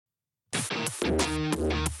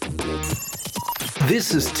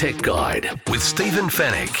This is Tech Guide with Stephen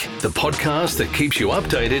Fennick, the podcast that keeps you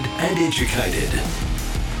updated and educated.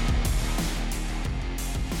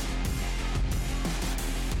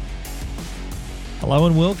 Hello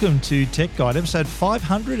and welcome to Tech Guide, episode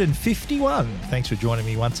 551. Thanks for joining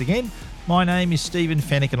me once again. My name is Stephen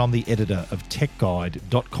Fennick and I'm the editor of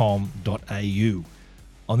techguide.com.au.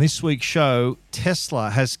 On this week's show,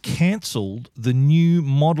 Tesla has cancelled the new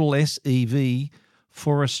Model S EV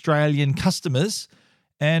for Australian customers,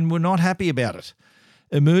 and we're not happy about it.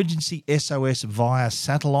 Emergency SOS via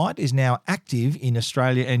satellite is now active in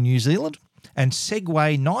Australia and New Zealand, and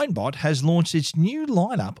Segway 9bot has launched its new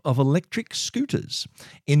lineup of electric scooters.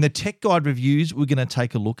 In the Tech Guide reviews, we're going to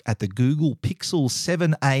take a look at the Google Pixel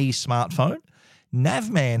 7a smartphone.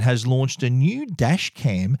 Navman has launched a new dash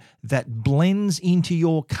cam that blends into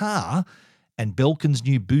your car, and Belkin's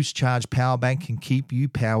new Boost Charge power bank can keep you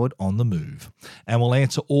powered on the move. And we'll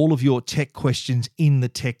answer all of your tech questions in the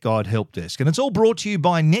Tech Guide help desk. And it's all brought to you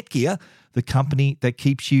by Netgear, the company that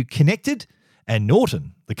keeps you connected, and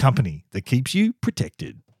Norton, the company that keeps you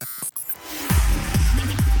protected.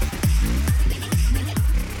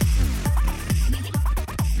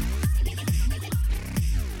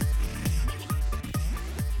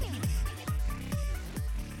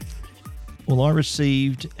 Well, I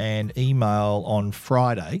received an email on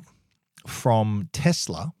Friday from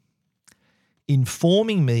Tesla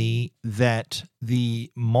informing me that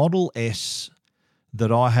the Model S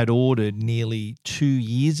that I had ordered nearly 2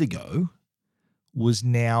 years ago was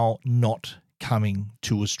now not coming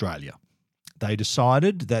to Australia. They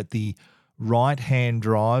decided that the right-hand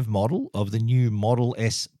drive model of the new Model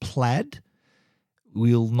S Plaid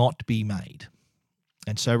will not be made.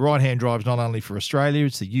 And so right-hand drive is not only for Australia,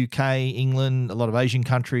 it's the UK, England, a lot of Asian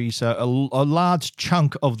countries. So a large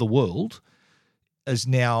chunk of the world is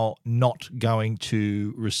now not going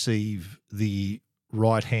to receive the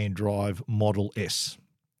right-hand drive Model S.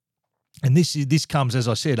 And this comes, as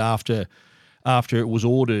I said, after it was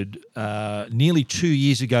ordered nearly 2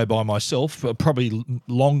 years ago by myself, probably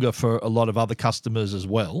longer for a lot of other customers as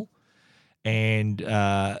well. And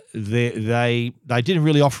they didn't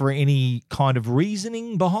really offer any kind of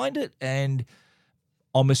reasoning behind it, and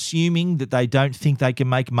I'm assuming that they don't think they can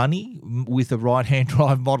make money with a right-hand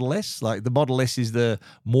drive Model S. Like, the Model S is the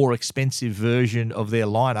more expensive version of their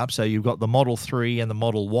lineup, so you've got the Model 3 and the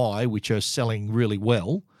Model Y, which are selling really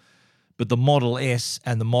well, but the Model S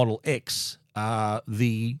and the Model X are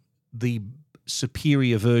the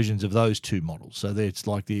superior versions of those two models. So it's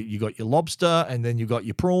like you got your lobster and then you got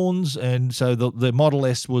your prawns, and so the Model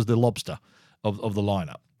S was the lobster of the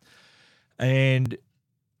lineup. And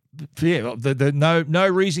yeah, no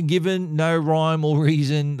reason given, no rhyme or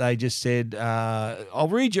reason. They just said, I'll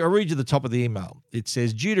read you the top of the email. It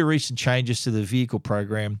says, due to recent changes to the vehicle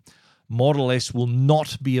program, Model S will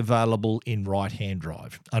not be available in right-hand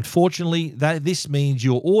drive. Unfortunately, this means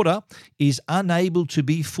your order is unable to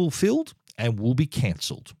be fulfilled and will be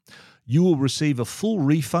cancelled. You will receive a full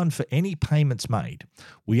refund for any payments made.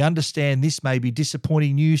 We understand this may be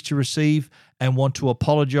disappointing news to receive and want to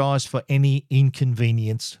apologise for any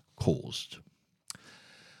inconvenience caused.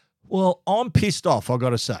 Well, I'm pissed off, I've got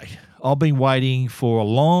to say. I've been waiting for a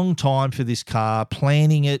long time for this car,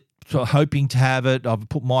 planning it, hoping to have it. I've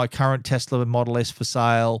put my current Tesla Model S for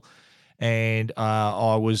sale. And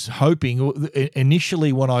I was hoping,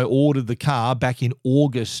 initially when I ordered the car back in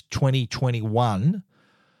August 2021,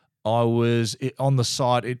 I was on the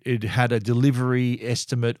site, it had a delivery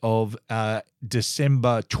estimate of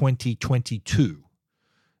December 2022,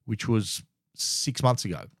 which was 6 months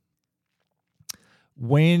ago.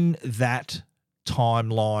 When that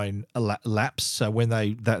timeline elapsed, so when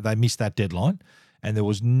they missed that deadline, and there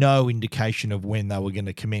was no indication of when they were going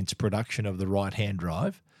to commence production of the right-hand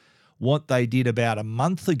drive, what they did about a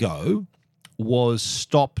month ago was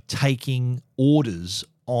stop taking orders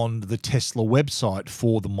on the Tesla website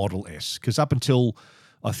for the Model S. Because up until,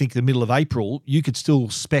 I think, the middle of April, you could still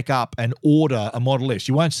spec up and order a Model S.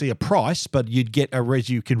 You won't see a price, but you'd get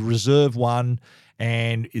you can reserve one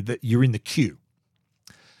and you're in the queue.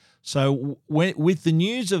 So with the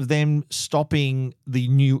news of them stopping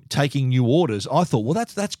taking new orders, I thought, well,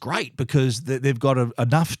 that's great, because they've got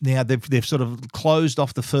enough now. They've sort of closed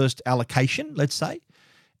off the first allocation, let's say,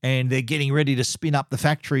 and they're getting ready to spin up the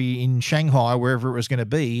factory in Shanghai, wherever it was going to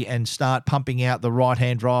be, and start pumping out the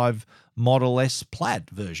right-hand drive Model S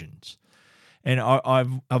Plaid versions. And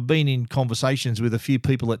I've been in conversations with a few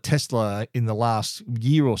people at Tesla in the last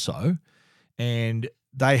year or so, and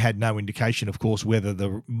they had no indication, of course, whether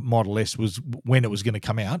the Model S when it was going to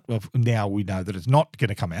come out. Well, now we know that it's not going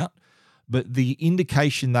to come out. But the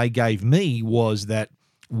indication they gave me was that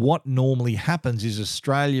what normally happens is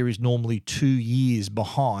Australia is normally 2 years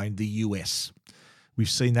behind the US. We've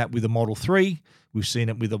seen that with the Model 3. We've seen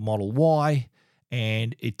it with the Model Y.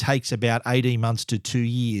 And it takes about 18 months to 2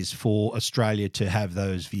 years for Australia to have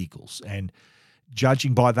those vehicles. And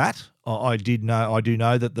judging by that, I do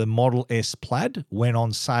know that the Model S Plaid went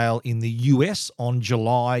on sale in the US on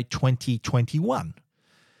July 2021.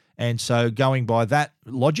 And so going by that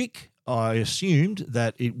logic, I assumed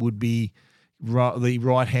that it would be the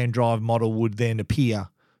right-hand drive model would then appear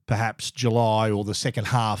perhaps July or the second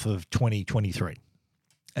half of 2023.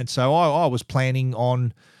 And so I was planning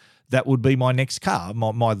on that would be my next car.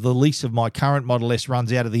 The lease of my current Model S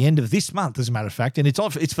runs out at the end of this month, as a matter of fact, and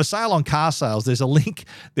it's for sale on car sales. There's a link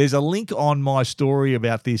on my story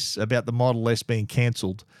about the Model S being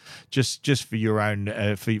cancelled, just for your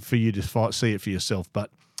own for you to see it for yourself. But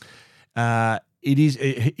it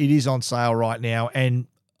is on sale right now, and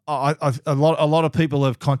a lot of people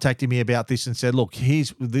have contacted me about this and said, look,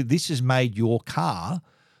 this has made your car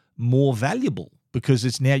more valuable, because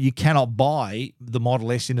it's now you cannot buy the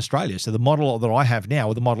Model S in Australia. So the model that I have now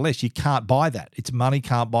with the Model S, you can't buy that. It's money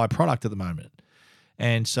can't buy product at the moment.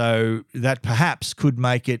 And so that perhaps could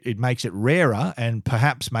make it makes it rarer and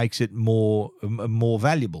perhaps makes it more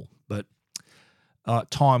valuable. But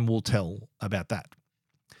time will tell about that.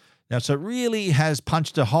 Now, so it really has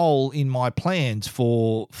punched a hole in my plans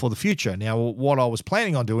for the future. Now, what I was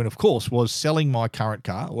planning on doing, of course, was selling my current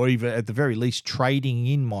car, or even at the very least trading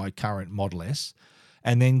in my current Model S,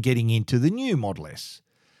 and then getting into the new Model S.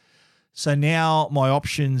 So now my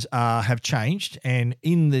options have changed, and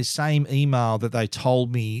in the same email that they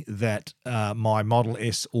told me that my Model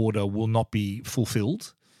S order will not be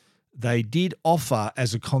fulfilled, they did offer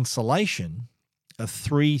as a consolation a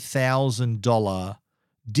 $3,000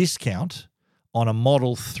 discount on a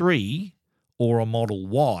Model 3 or a Model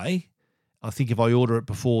Y, I think if I order it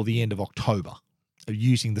before the end of October,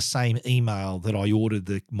 using the same email that I ordered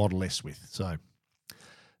the Model S with. So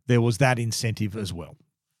there was that incentive as well.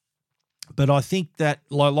 But I think that,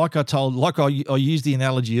 I used the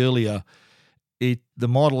analogy earlier, the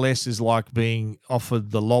Model S is like being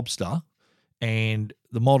offered the lobster, and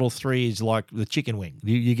the Model 3 is like the chicken wing.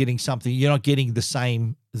 You're getting something, you're not getting the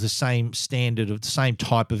same standard of the same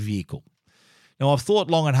type of vehicle. Now, I've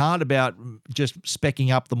thought long and hard about just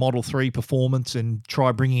speccing up the Model 3 performance and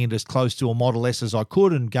try bringing it as close to a Model S as I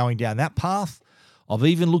could and going down that path. I've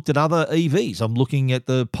even looked at other EVs. I'm looking at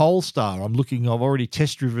the Polestar. I've already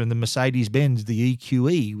test driven the Mercedes-Benz, the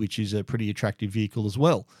EQE, which is a pretty attractive vehicle as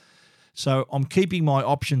well. So I'm keeping my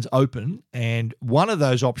options open, and one of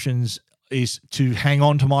those options is to hang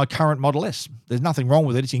on to my current Model S. There's nothing wrong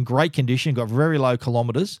with it. It's in great condition, got very low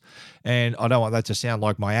kilometres, and I don't want that to sound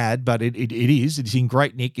like my ad, but it is. It's in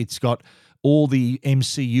great nick. It's got all the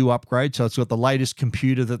MCU upgrades, so it's got the latest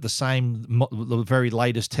computer that the very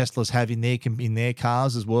latest Teslas have in their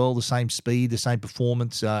cars as well, the same speed, the same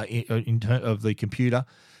performance of the computer.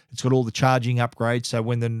 It's got all the charging upgrades, so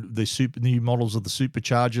when the new models of the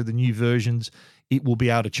supercharger, the new versions, it will be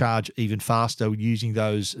able to charge even faster using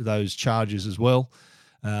those chargers as well.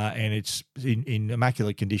 And it's in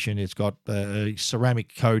immaculate condition. It's got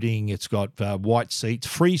ceramic coating. It's got white seats,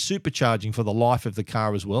 free supercharging for the life of the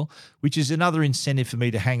car as well, which is another incentive for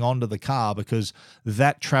me to hang on to the car, because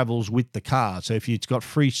that travels with the car. So if it's got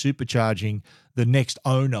free supercharging, the next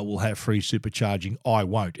owner will have free supercharging. I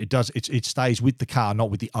won't. It stays with the car,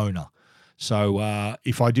 not with the owner. So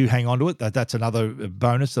if I do hang on to it, that's another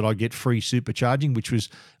bonus that I get free supercharging,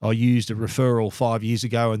 I used a referral 5 years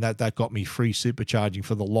ago, and that got me free supercharging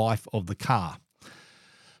for the life of the car.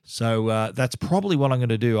 So that's probably what I'm going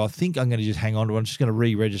to do. I think I'm going to just hang on to it. I'm just going to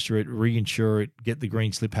re-register it, reinsure it, get the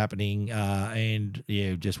green slip happening, and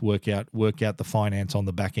just work out the finance on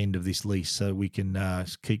the back end of this lease so we can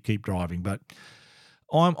keep driving. But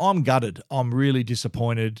I'm gutted. I'm really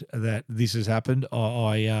disappointed that this has happened.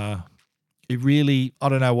 I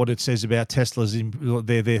don't know what it says about Tesla's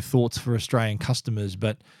their thoughts for Australian customers,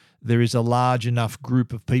 but there is a large enough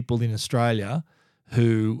group of people in Australia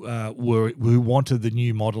who wanted the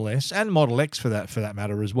new Model S and Model X for that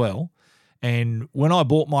matter as well. And when I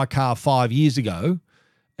bought my car 5 years ago,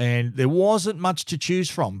 and there wasn't much to choose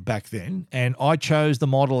from back then, and I chose the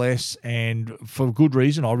Model S, and for good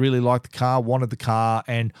reason. I really liked the car, wanted the car,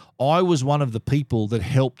 and I was one of the people that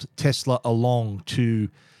helped Tesla along to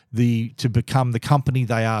become the company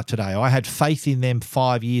they are today. I had faith in them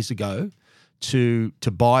 5 years ago to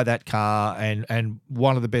buy that car, and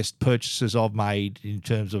one of the best purchases I've made in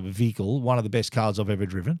terms of a vehicle, one of the best cars I've ever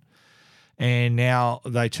driven. And now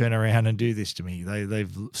they turn around and do this to me.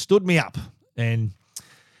 They've stood me up, and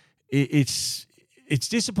it's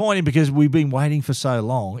disappointing because we've been waiting for so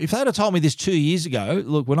long. If they'd have told me this 2 years ago,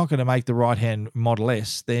 look, we're not going to make the right-hand Model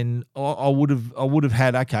S, then I would have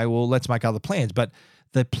had, okay, well, let's make other plans. But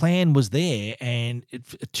the plan was there, and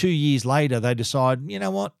 2 years later, they decide, you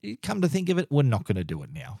know what, come to think of it, we're not going to do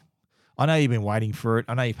it now. I know you've been waiting for it.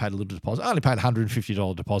 I know you paid a little deposit. I only paid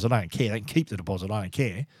 $150 deposit. I don't care. They can keep the deposit. I don't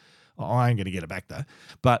care. I ain't going to get it back, though.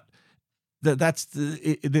 But that's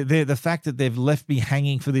the fact that they've left me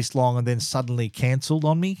hanging for this long and then suddenly cancelled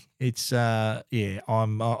on me. It's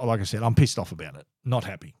I'm like I said, I'm pissed off about it. Not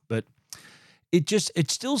happy, but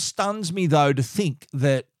it still stuns me though to think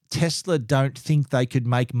that Tesla don't think they could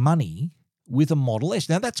make money with a Model S.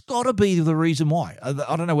 Now that's got to be the reason why. I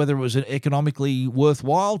don't know whether it was economically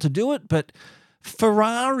worthwhile to do it, but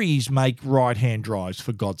Ferraris make right-hand drives,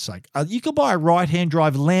 for God's sake. You could buy a right-hand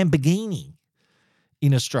drive Lamborghini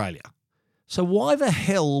in Australia. So why the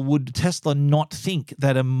hell would Tesla not think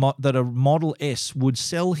that a Model S would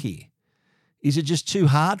sell here? Is it just too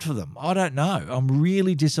hard for them? I don't know. I'm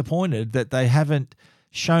really disappointed that they haven't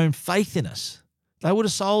shown faith in us. They would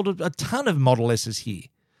have sold a ton of Model S's here.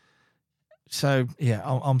 So, yeah,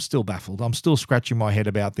 I'm still baffled. I'm still scratching my head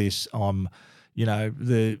about this. Elon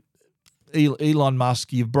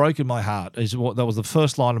Musk, you've broken my heart. That was the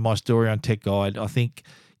first line of my story on Tech Guide. I think,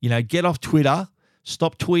 get off Twitter.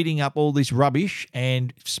 Stop tweeting up all this rubbish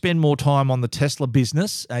and spend more time on the Tesla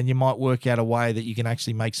business, and you might work out a way that you can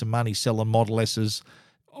actually make some money selling Model S's.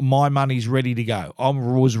 My money's ready to go. I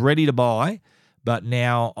was ready to buy, but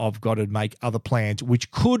now I've got to make other plans,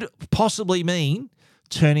 which could possibly mean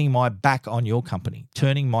turning my back on your company,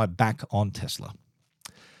 turning my back on Tesla.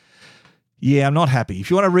 Yeah, I'm not happy.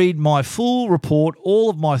 If you want to read my full report,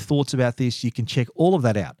 all of my thoughts about this, you can check all of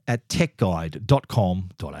that out at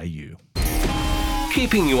techguide.com.au.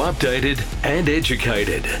 Keeping you updated and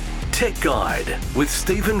educated. Tech Guide with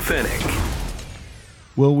Stephen Fennick.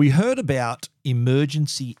 Well, we heard about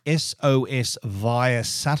emergency SOS via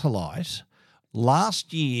satellite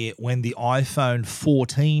last year when the iPhone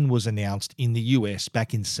 14 was announced in the US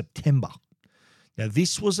back in September. Now,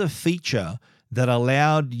 this was a feature that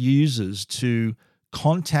allowed users to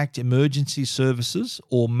contact emergency services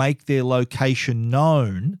or make their location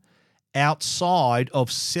known outside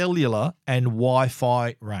of cellular and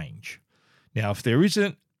Wi-Fi range. Now, if there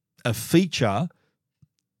isn't a feature,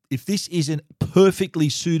 if this isn't perfectly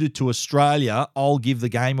suited to Australia, I'll give the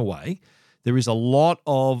game away. There is a lot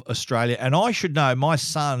of Australia, and I should know, my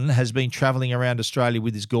son has been traveling around Australia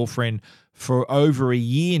with his girlfriend for over a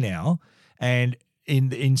year now, and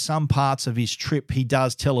in some parts of his trip, he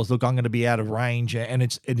does tell us, look, I'm going to be out of range, and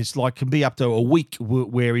it's like can be up to a week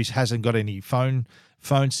where he hasn't got any phone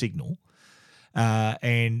signal.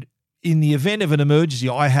 And in the event of an emergency,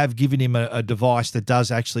 I have given him a device that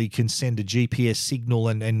does actually can send a GPS signal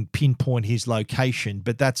and pinpoint his location.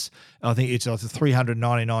 But I think it's a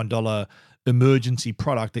 $399 emergency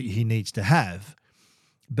product that he needs to have.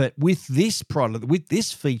 But with this product, with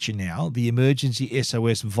this feature now, the emergency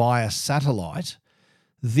SOS via satellite,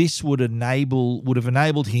 this would have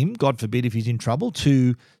enabled him, God forbid if he's in trouble,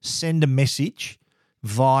 to send a message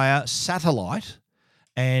via satellite,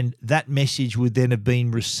 and that message would then have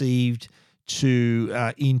been received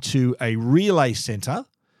into a relay center,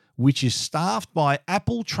 which is staffed by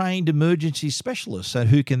Apple-trained emergency specialists, so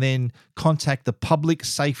who can then contact the public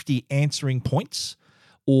safety answering points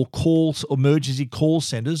or emergency call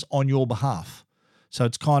centers on your behalf. So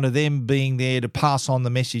it's kind of them being there to pass on the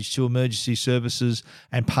message to emergency services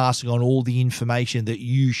and passing on all the information that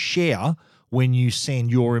you share when you send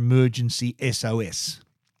your emergency SOS.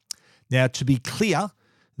 Now, to be clear,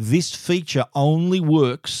 this feature only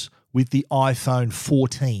works with the iPhone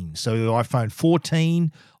 14. So the iPhone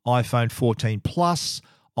 14, iPhone 14 Plus,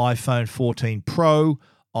 iPhone 14 Pro,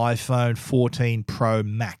 iPhone 14 Pro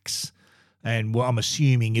Max. And I'm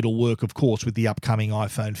assuming it'll work, of course, with the upcoming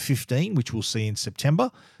iPhone 15, which we'll see in September.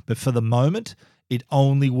 But for the moment, it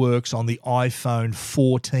only works on the iPhone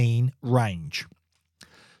 14 range.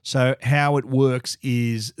 So how it works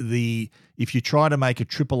is if you try to make a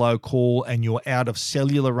 000 call and you're out of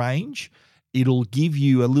cellular range, it'll give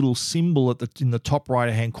you a little symbol in the top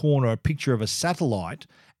right-hand corner, a picture of a satellite,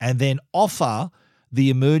 and then offer the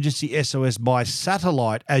emergency SOS by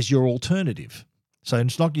satellite as your alternative. So you're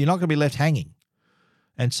not going to be left hanging.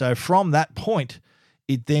 And so from that point,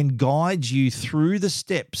 it then guides you through the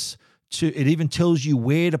steps it even tells you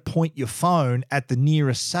where to point your phone at the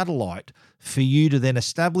nearest satellite for you to then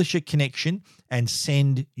establish a connection and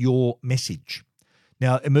send your message.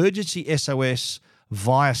 Now, emergency SOS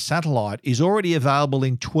via satellite is already available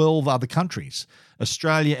in 12 other countries.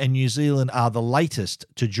 Australia and New Zealand are the latest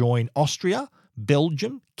to join Austria,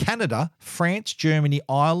 Belgium, Canada, France, Germany,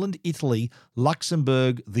 Ireland, Italy,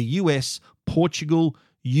 Luxembourg, the US, Portugal,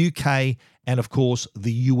 UK, and of course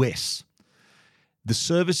the US. The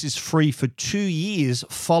service is free for 2 years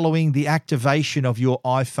following the activation of your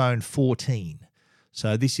iPhone 14.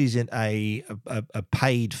 So this isn't a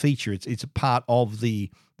paid feature. It's a part of the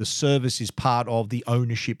service is part of the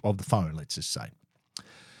ownership of the phone, let's just say.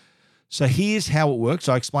 So here's how it works.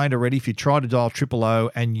 I explained already, if you try to dial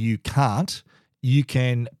 000 and you can't, you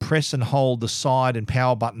can press and hold the side and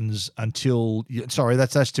power buttons until,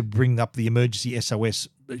 that's to bring up the emergency SOS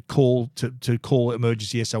call, to call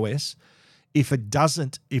emergency SOS. If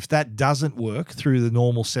that doesn't work through the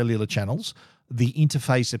normal cellular channels, the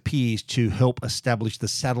interface appears to help establish the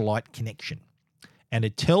satellite connection. And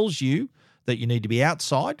it tells you that you need to be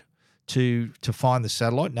outside to find the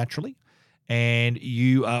satellite naturally. And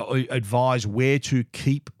you advise where to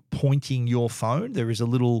keep pointing your phone. There is a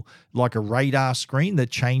little, like a radar screen that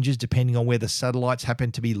changes depending on where the satellites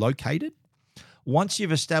happen to be located. Once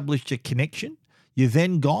you've established a connection, you're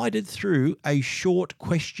then guided through a short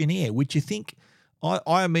questionnaire, which you think,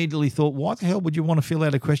 I immediately thought, why the hell would you want to fill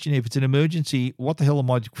out a questionnaire if it's an emergency? What the hell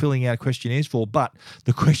am I filling out questionnaires for? But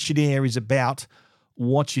the questionnaire is about,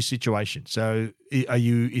 what's your situation? So are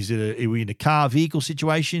we in a car, vehicle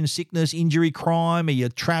situation, sickness, injury, crime? Are you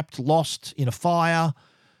trapped, lost in a fire?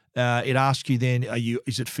 It asks you then,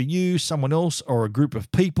 is it for you, someone else, or a group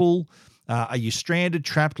of people? Are you stranded,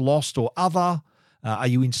 trapped, lost, or other? Are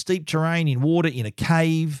you in steep terrain, in water, in a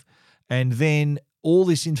cave? And then all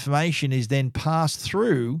this information is then passed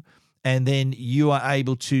through, and then you are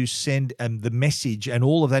able to send the message, and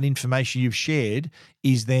all of that information you've shared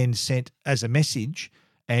is then sent as a message,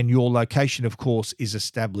 and your location, of course, is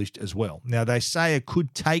established as well. Now, they say it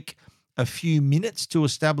could take a few minutes to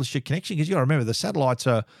establish a connection, because you got to remember the satellites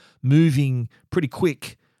are moving pretty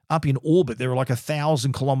quick up in orbit. They're like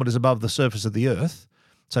 1,000 kilometers above the surface of the Earth,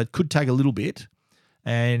 so it could take a little bit.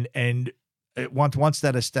 And once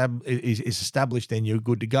that is established, then you're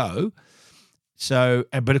good to go. So,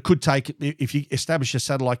 but it could take, if you establish a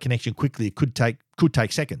satellite connection quickly, it could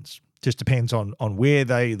take seconds. Just depends on where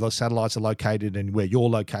the satellites are located and where you're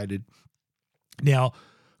located. Now,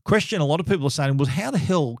 question a lot of people are saying, well, how the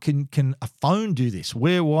hell can a phone do this?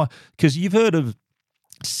 Why? Because you've heard of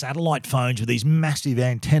satellite phones with these massive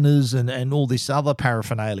antennas and all this other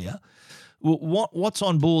paraphernalia. Well, what's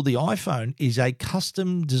on board the iPhone is a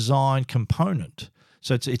custom designed component.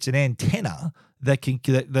 So it's an antenna that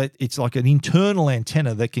it's like an internal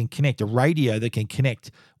antenna that can connect, a radio that can connect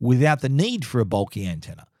without the need for a bulky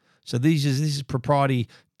antenna. So this is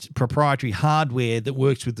proprietary hardware that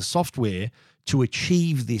works with the software to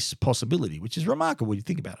achieve this possibility, which is remarkable when you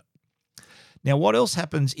think about it. Now, what else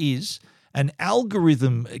happens is an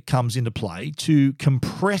algorithm comes into play to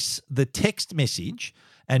compress the text message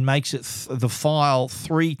and makes it the file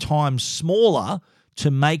 3 times smaller to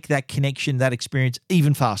make that connection, that experience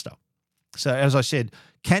even faster. So as I said,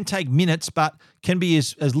 can take minutes, but can be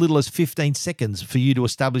as little as 15 seconds for you to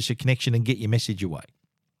establish a connection and get your message away.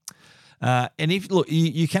 And if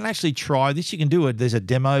you can actually try this. You can do it. There's a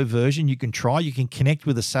demo version you can try. You can connect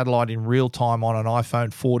with a satellite in real time on an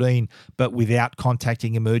iPhone 14, but without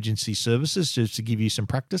contacting emergency services, just to give you some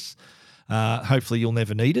practice. Hopefully you'll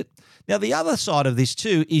never need it. Now, the other side of this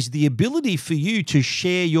too is the ability for you to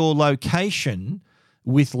share your location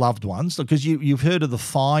with loved ones, because you've heard of the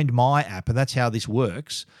Find My app, and that's how this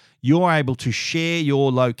works. You're able to share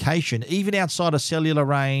your location even outside a cellular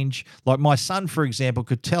range. Like my son, for example,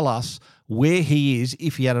 could tell us where he is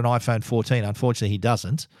if he had an iPhone 14. Unfortunately, he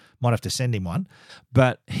doesn't. Might have to send him one.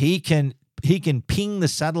 But he can ping the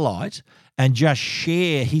satellite and just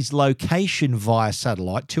share his location via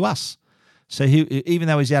satellite to us. So even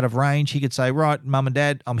though he's out of range, he could say, right, Mum and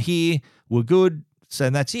Dad, I'm here. We're good. So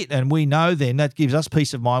that's it. And we know then that gives us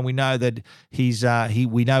peace of mind. We know that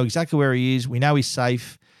we know exactly where he is. We know he's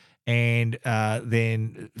safe. And that's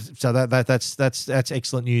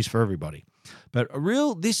excellent news for everybody. But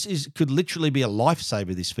this could literally be a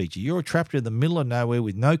lifesaver, this feature. You're trapped in the middle of nowhere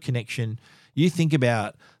with no connection. You think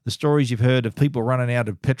about the stories you've heard of people running out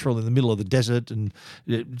of petrol in the middle of the desert and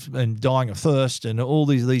dying of thirst and all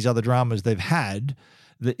these other dramas they've had.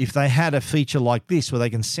 That if they had a feature like this where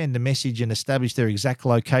they can send a message and establish their exact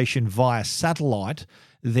location via satellite,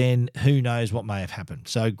 then who knows what may have happened.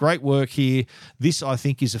 So great work here. This, I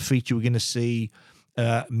think, is a feature we're going to see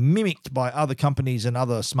mimicked by other companies and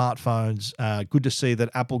other smartphones. Good to see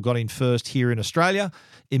that Apple got in first here in Australia.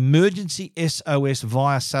 Emergency SOS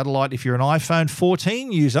via satellite. If you're an iPhone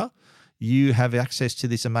 14 user, you have access to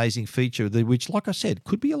this amazing feature, which, like I said,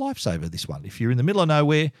 could be a lifesaver, this one. If you're in the middle of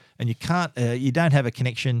nowhere and you don't have a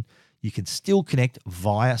connection, you can still connect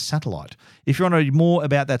via satellite. If you want to read more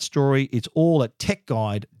about that story, it's all at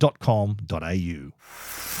techguide.com.au.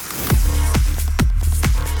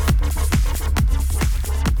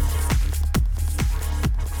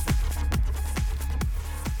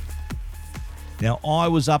 Now, I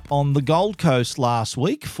was up on the Gold Coast last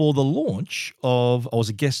week for the launch of, I was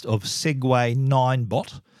a guest of Segway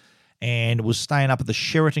 9bot and was staying up at the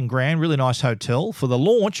Sheraton Grand, really nice hotel, for the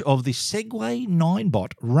launch of the Segway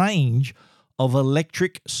 9bot range of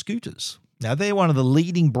electric scooters. Now, they're one of the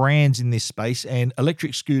leading brands in this space, and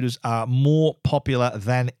electric scooters are more popular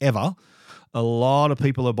than ever. A lot of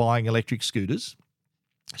people are buying electric scooters.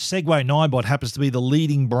 Segway 9bot happens to be the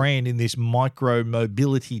leading brand in this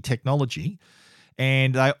micro-mobility technology.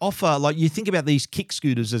 And they offer, like, you think about these kick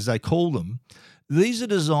scooters, as they call them. These are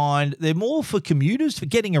designed, they're more for commuters, for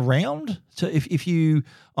getting around. So if you,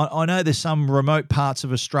 I know there's some remote parts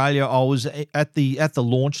of Australia. I was at the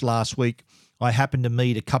launch last week. I happened to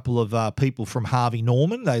meet a couple of people from Harvey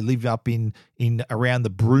Norman. They live up in around the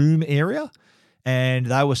Broome area. And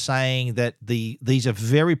they were saying that these are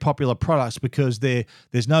very popular products because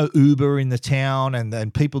there's no Uber in the town,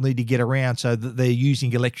 and people need to get around, so that they're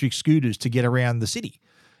using electric scooters to get around the city.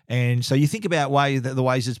 And so you think about the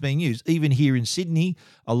ways it's being used. Even here in Sydney,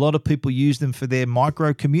 a lot of people use them for their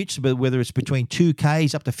micro commutes, but whether it's between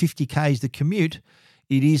 2Ks up to 50Ks the commute,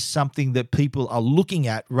 it is something that people are looking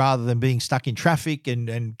at rather than being stuck in traffic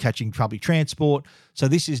and catching public transport. So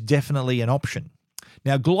this is definitely an option.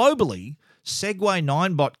 Now, globally, Segway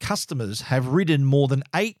 9bot customers have ridden more than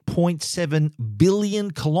 8.7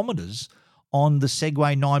 billion kilometres on the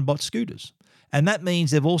Segway 9bot scooters. And that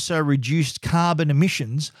means they've also reduced carbon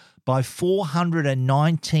emissions by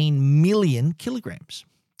 419 million kilograms.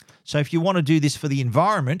 So if you want to do this for the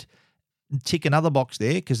environment, tick another box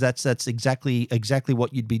there, because that's exactly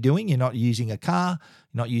what you'd be doing. You're not using a car,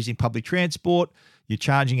 you're not using public transport, you're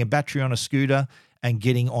charging a battery on a scooter and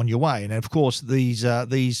getting on your way. And of course,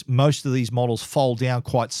 most of these models fold down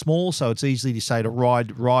quite small, so it's easy to say to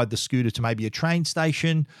ride the scooter to maybe a train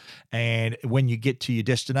station, and when you get to your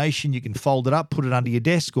destination, you can fold it up, put it under your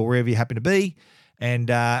desk or wherever you happen to be, and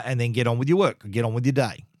then get on with your work, or get on with your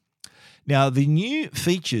day. Now, the new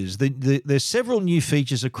features, there's several new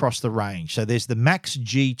features across the range. So there's the Max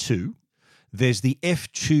G2, there's the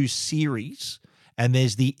F2 series, and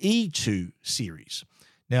there's the E2 series.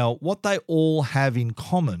 Now, what they all have in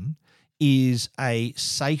common is a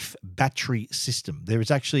safe battery system. There is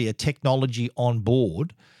actually a technology on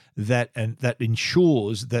board that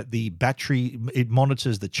ensures that the battery, it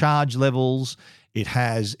monitors the charge levels.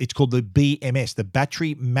 It's called the BMS, the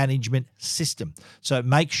Battery Management System. So it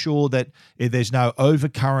makes sure that there's no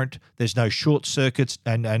overcurrent, there's no short circuits,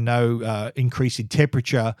 and no increase in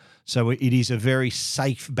temperature. So it is a very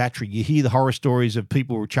safe battery. You hear the horror stories of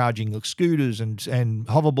people charging scooters and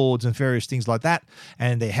hoverboards and various things like that,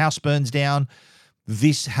 and their house burns down.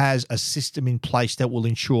 This has a system in place that will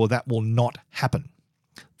ensure that will not happen.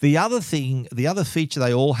 The other feature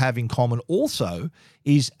they all have in common also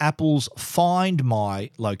is Apple's Find My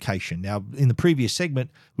location. Now, in the previous segment,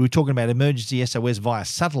 we were talking about emergency SOS via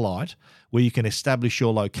satellite, where you can establish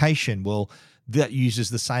your location. Well, that uses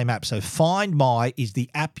the same app. So Find My is the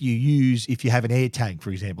app you use if you have an AirTag, for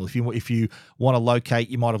example. If you want to locate,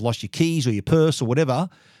 you might have lost your keys or your purse or whatever,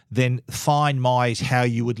 then Find My is how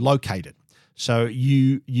you would locate it. So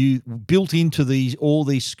you built into all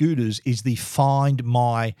these scooters is the Find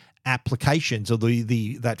My applications, or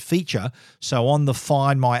that feature. So on the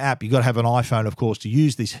Find My app, you've got to have an iPhone, of course, to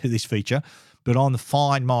use this feature. But on the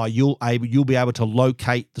Find My, you'll be able to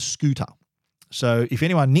locate the scooter. So if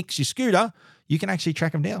anyone nicks your scooter, you can actually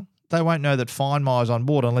track them down. They won't know that Find My is on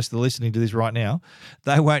board unless they're listening to this right now.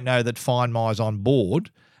 They won't know that Find My is on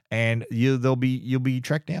board, and you'll be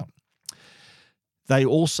tracked down. They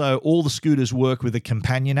also, all the scooters work with a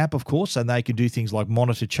companion app, of course, and they can do things like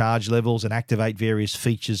monitor charge levels and activate various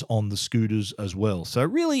features on the scooters as well. So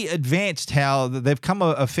really advanced how they've come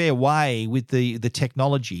a fair way with the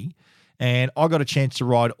technology, and I got a chance to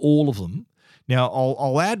ride all of them. Now,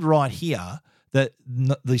 I'll add right here that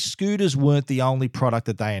the scooters weren't the only product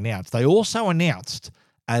that they announced. They also announced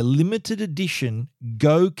a limited edition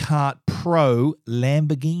Go-Kart Pro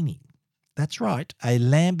Lamborghini. That's right, a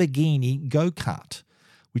Lamborghini go-kart,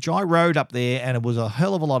 which I rode up there, and it was a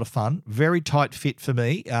hell of a lot of fun. Very tight fit for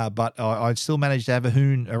me, but I still managed to have a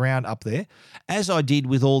hoon around up there, as I did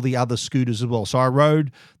with all the other scooters as well. So I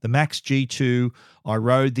rode the Max G2, I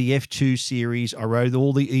rode the F2 series, I rode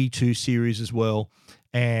all the E2 series as well,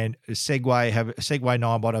 and Segway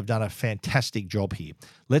 9-bot have done a fantastic job here.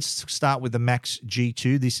 Let's start with the Max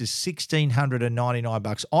G2. This is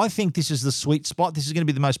 $1,699. I think this is the sweet spot. This is going to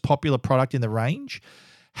be the most popular product in the range.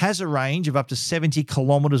 Has a range of up to 70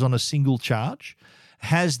 kilometers on a single charge.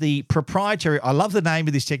 Has the proprietary, I love the name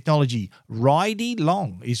of this technology, Ridey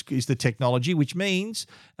Long is the technology, which means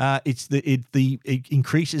it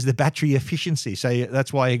increases the battery efficiency. So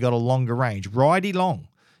that's why you got a longer range. Ridey Long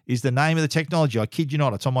is the name of the technology. I kid you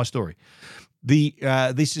not, it's on my story.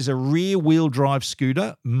 This is a rear-wheel drive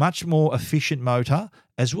scooter, much more efficient motor,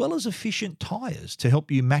 as well as efficient tires to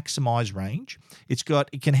help you maximize range. It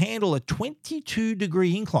can handle a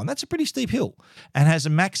 22-degree incline. That's a pretty steep hill, and has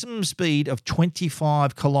a maximum speed of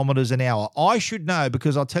 25 kilometers an hour. I should know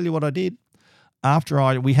because I'll tell you what I did.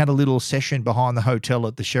 We had a little session behind the hotel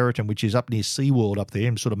at the Sheraton, which is up near SeaWorld up there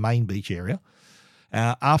in sort of main beach area.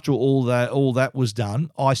 After all that was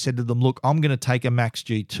done, I said to them, look, I'm going to take a Max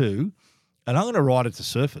G2 and I'm going to ride it to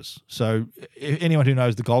surface. So anyone who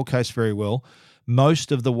knows the Gold Coast very well,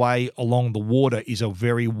 most of the way along the water is a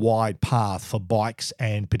very wide path for bikes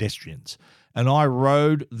and pedestrians. And I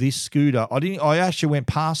rode this scooter. I actually went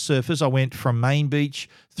past surface. I went from Main Beach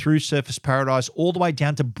through Surfers Paradise all the way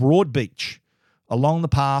down to Broad Beach along the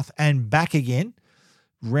path and back again.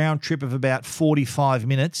 Round trip of about 45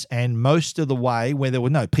 minutes, and most of the way, where there were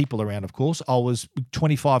no people around, of course, I was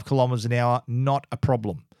 25 kilometers an hour, not a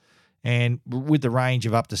problem. And with the range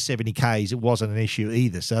of up to 70 Ks, it wasn't an issue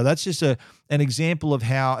either. So that's just an example of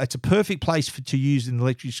how it's a perfect place to use an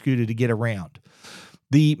electric scooter to get around.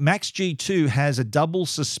 The Max G2 has a double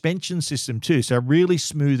suspension system too, so really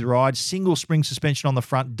smooth ride, single spring suspension on the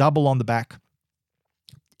front, double on the back.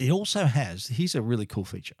 It also has, here's a really cool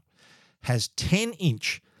feature, has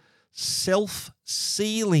 10-inch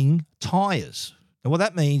self-sealing tires. And what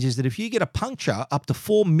that means is that if you get a puncture up to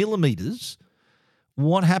 4 millimeters,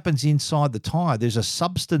 what happens inside the tire? There's a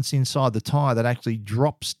substance inside the tire that actually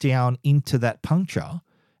drops down into that puncture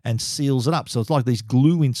and seals it up. So it's like there's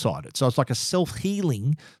glue inside it. So it's like a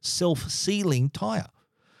self-sealing tire.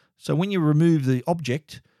 So when you remove the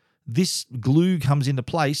object, this glue comes into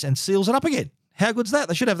place and seals it up again. How good's that?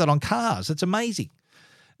 They should have that on cars. It's amazing.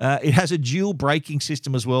 It has a dual braking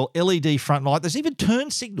system as well, LED front light. There's even turn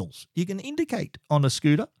signals you can indicate on a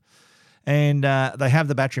scooter. And they have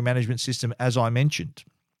the battery management system, as I mentioned.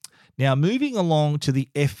 Now, moving along to the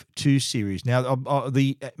F2 series. Now,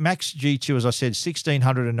 the Max G2, as I said,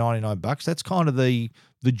 $1,699. That's kind of the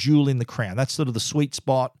jewel in the crown. That's sort of the sweet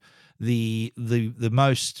spot, the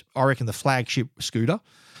most, I reckon, the flagship scooter.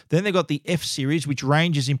 Then they've got the F series, which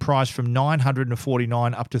ranges in price from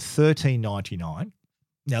 $949 up to $1,399.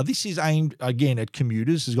 Now, this is aimed, again, at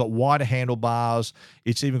commuters. It's got wider handlebars.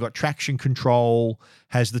 It's even got traction control,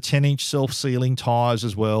 has the 10-inch self-sealing tires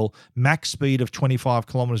as well, max speed of 25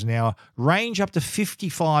 kilometers an hour, range up to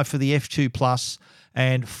 55 for the F2 Plus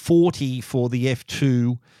and 40 for the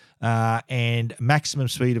F2, and maximum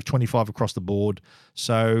speed of 25 across the board.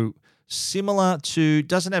 So similar to,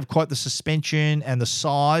 doesn't have quite the suspension and the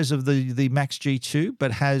size of the Max G2,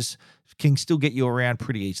 but can still get you around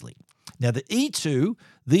pretty easily. Now, the E2,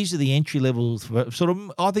 these are the entry levels, sort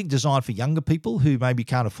of, I think, designed for younger people who maybe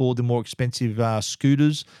can't afford the more expensive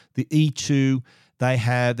scooters. The E2,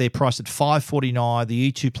 they're priced at $549.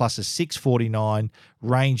 The E2 Plus is $649,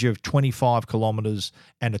 range of 25 kilometers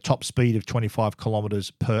and a top speed of 25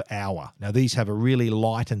 kilometers per hour. Now, these have a really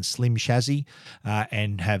light and slim chassis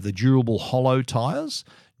and have the durable hollow tires,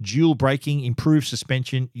 dual braking, improved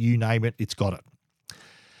suspension, you name it, it's got it.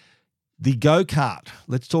 The go-kart.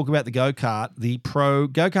 Let's talk about the go-kart. The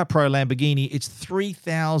Go-Kart Pro Lamborghini, it's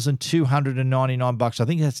 $3,299. I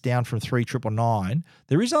think that's down from $3,999.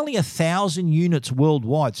 There is only 1,000 units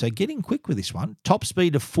worldwide, so get in quick with this one. Top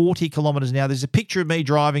speed of 40 kilometers an hour. There's a picture of me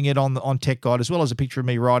driving it on Tech Guide, as well as a picture of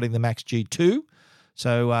me riding the Max G2.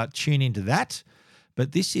 So tune into that.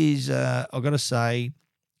 But this is, I've got to say,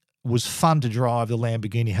 was fun to drive. The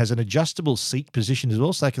Lamborghini has an adjustable seat position as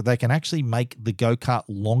well, so they can actually make the go-kart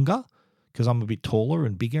longer, because I'm a bit taller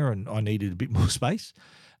and bigger and I needed a bit more space.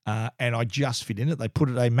 And I just fit in it. They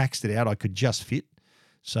maxed it out. I could just fit.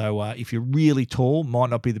 So if you're really tall, might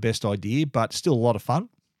not be the best idea, but still a lot of fun.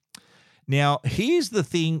 Now, here's the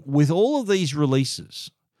thing with all of these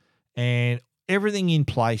releases and everything in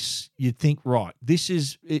place, you'd think, right,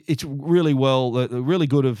 it's really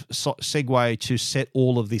good of Segway to set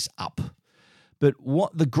all of this up. But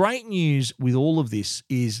what the great news with all of this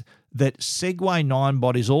is that Segway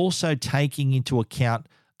 9-bot is also taking into account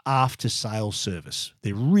after sales service.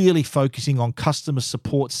 They're really focusing on customer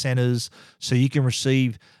support centers so you can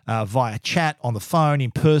receive via chat, on the phone,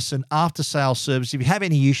 in person, after sales service. If you have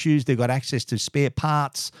any issues, they've got access to spare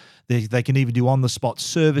parts. They can even do on-the-spot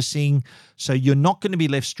servicing. So you're not going to be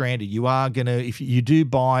left stranded. You are going to, if you do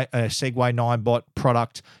buy a Segway 9Bot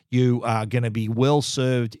product, you are going to be well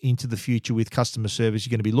served into the future with customer service.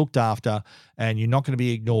 You're going to be looked after and you're not going to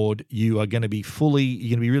be ignored. You're going to be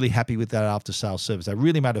really happy with that after-sales service. They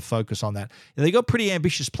really made a focus on that. And they got pretty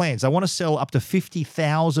ambitious plans. They want to sell up to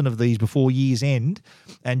 50,000 of these before year's end.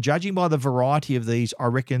 And judging by the variety of these, I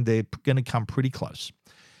reckon they're going to come pretty close.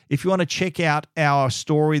 If you want to check out our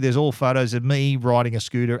story, there's all photos of me riding a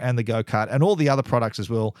scooter and the go-kart and all the other products as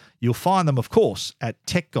well. You'll find them, of course, at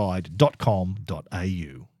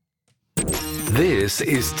techguide.com.au. This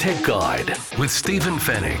is Tech Guide with Stephen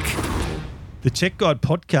Fennick. The Tech Guide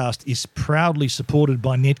podcast is proudly supported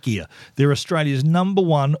by Netgear. They're Australia's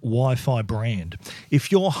 #1 Wi-Fi brand.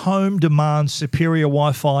 If your home demands superior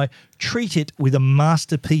Wi-Fi, treat it with a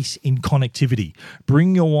masterpiece in connectivity.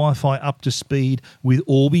 Bring your Wi-Fi up to speed with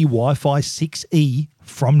Orbi Wi-Fi 6E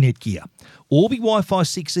from Netgear. Orbi Wi-Fi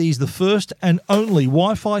 6E is the first and only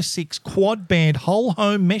Wi-Fi 6 quad-band whole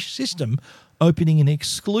home mesh system, opening an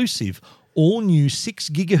exclusive all-new 6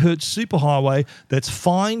 gigahertz superhighway that's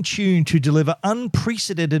fine-tuned to deliver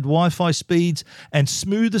unprecedented Wi-Fi speeds and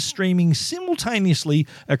smoother streaming simultaneously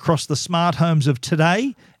across the smart homes of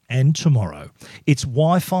today and tomorrow. It's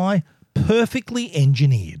Wi-Fi perfectly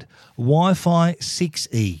engineered. Wi-Fi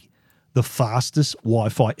 6E, the fastest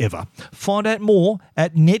Wi-Fi ever. Find out more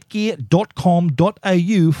at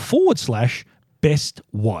netgear.com.au/best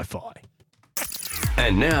Wi-Fi.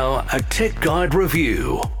 And now, a Tech Guide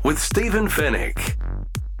review with Stephen Fennick.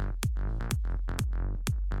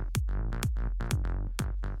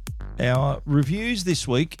 Our reviews this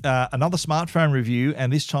week, another smartphone review,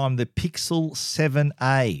 and this time the Pixel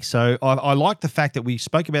 7a. So I like the fact that we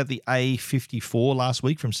spoke about the A54 last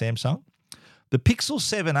week from Samsung. The Pixel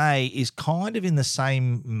 7a is kind of in the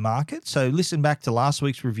same market. So listen back to last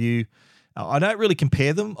week's review. I don't really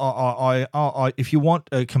compare them. If you want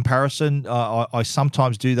a comparison, I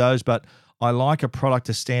sometimes do those, but I like a product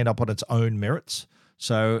to stand up on its own merits.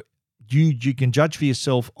 So you can judge for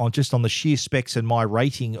yourself on the sheer specs and my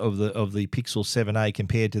rating of the Pixel 7a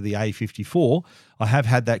compared to the A54. I have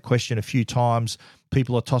had that question a few times.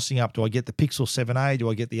 People are tossing up: do I get the Pixel 7a? Do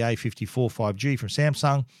I get the A54 5G from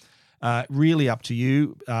Samsung? Really up to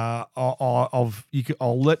you. I'll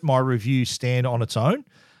let my review stand on its own.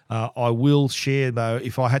 I will share, though,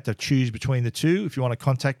 if I had to choose between the two. If you want to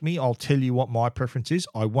contact me, I'll tell you what my preference is.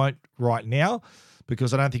 I won't right now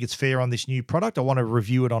because I don't think it's fair on this new product. I want to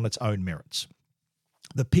review it on its own merits.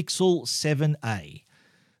 The Pixel 7a.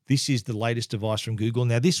 This is the latest device from Google.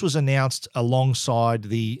 Now, this was announced alongside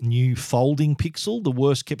the new folding Pixel, the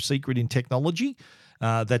worst kept secret in technology.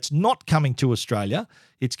 That's not coming to Australia.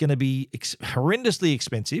 It's going to be horrendously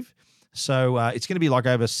expensive. So it's going to be like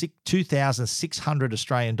over 2,600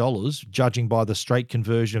 Australian dollars, judging by the straight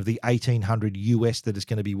conversion of the 1,800 US that it's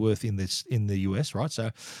going to be worth in the US, right?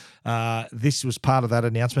 So this was part of that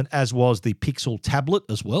announcement, as was the Pixel tablet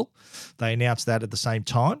as well. They announced that at the same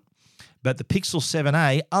time. But the Pixel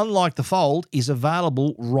 7a, unlike the Fold, is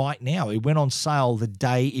available right now. It went on sale the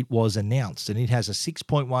day it was announced, and it has a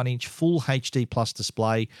 6.1-inch full HD plus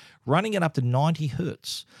display running at up to 90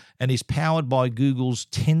 hertz and is powered by Google's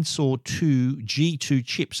Tensor 2 G2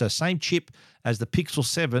 chip. So same chip as the Pixel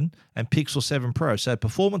 7 and Pixel 7 Pro. So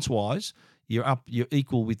performance-wise, you're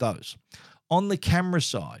equal with those. On the camera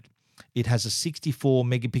side, it has a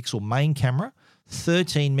 64-megapixel main camera,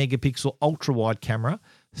 13-megapixel ultra-wide camera,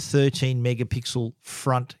 13-megapixel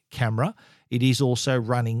front camera. It is also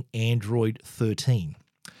running Android 13.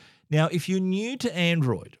 Now, if you're new to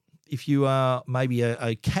Android, if you are maybe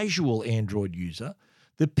a casual Android user,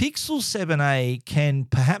 the Pixel 7a can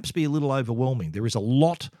perhaps be a little overwhelming. There is a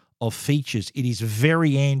lot of features. It is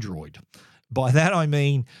very Android. By that, I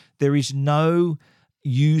mean there is no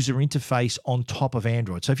user interface on top of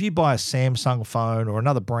Android. So if you buy a Samsung phone or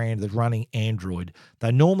another brand that's running Android,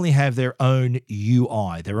 they normally have their own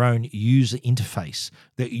UI, their own user interface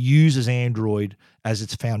that uses Android as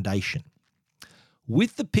its foundation.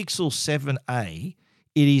 With the Pixel 7a,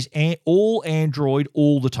 it is all Android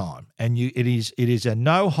all the time, and it is a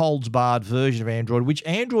no-holds-barred version of Android, which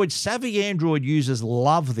savvy Android users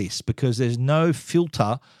love this because there's no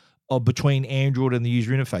filter between Android and the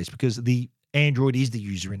user interface, because the Android is the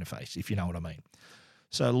user interface, if you know what I mean.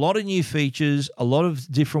 So a lot of new features, a lot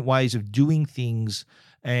of different ways of doing things,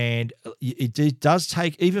 and it does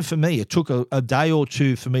take, even for me, it took a day or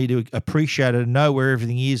two for me to appreciate it and know where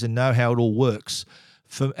everything is and know how it all works.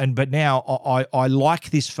 But now I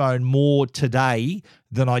like this phone more today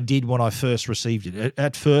than I did when I first received it.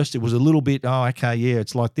 At first, it was a little bit, okay, yeah,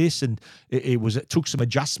 it's like this, and it took some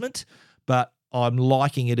adjustment, but I'm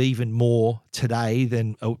liking it even more today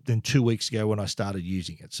than 2 weeks ago when I started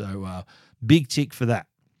using it. So big tick for that.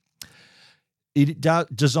 It does,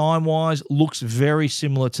 design-wise, looks very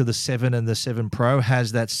similar to the 7 and the 7 Pro,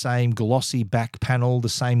 has that same glossy back panel, the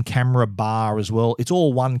same camera bar as well. It's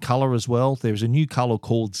all one color as well. There's a new color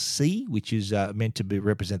called Sea, which is meant to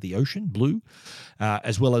represent the ocean, blue,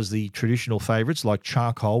 as well as the traditional favorites like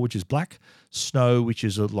charcoal, which is black, snow, which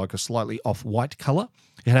is like a slightly off-white color.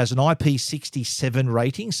 It has an IP67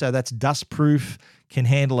 rating, so that's dust-proof, can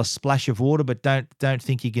handle a splash of water, but don't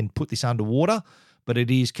think you can put this underwater. But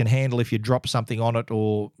it can handle if you drop something on it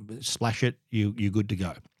or splash it, you're good to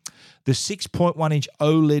go. The 6.1-inch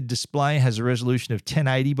OLED display has a resolution of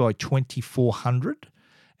 1080 by 2400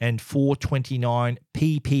 and 429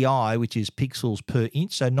 ppi, which is pixels per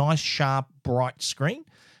inch. So nice, sharp, bright screen.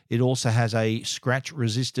 It also has a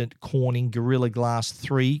scratch-resistant Corning Gorilla Glass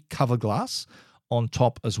 3 cover glass on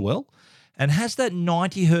top as well, and has that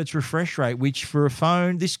 90 hertz refresh rate, which for a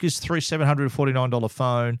phone, this is $749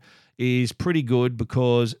 phone, is pretty good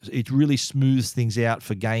because it really smooths things out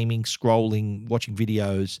for gaming, scrolling, watching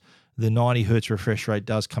videos. The 90 hertz refresh rate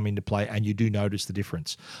does come into play, and you do notice the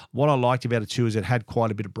difference. What I liked about it too is it had quite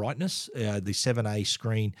a bit of brightness. The 7A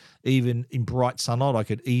screen, even in bright sunlight, I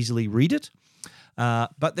could easily read it.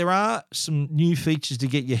 But there are some new features to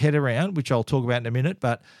get your head around, which I'll talk about in a minute,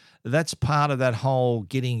 but that's part of that whole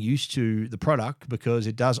getting used to the product, because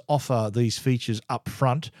it does offer these features up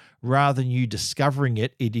front rather than you discovering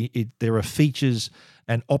it. There are features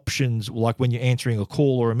and options, like when you're answering a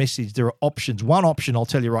call or a message, there are options. One option I'll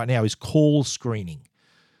tell you right now is call screening.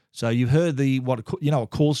 So you've heard what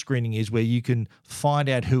call screening is, where you can find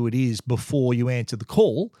out who it is before you answer the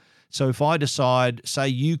call. So if I decide, say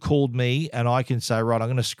you called me, and I can say, right, I'm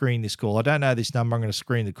going to screen this call. I don't know this number. I'm going to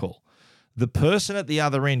screen the call. The person at the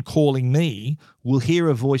other end calling me will hear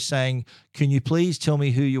a voice saying, can you please tell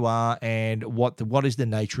me who you are and what is the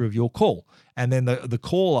nature of your call? And then the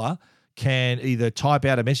caller can either type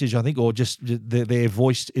out a message, I think, or just their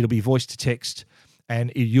voice. It'll be voice to text,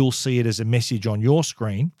 and you'll see it as a message on your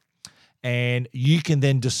screen. And you can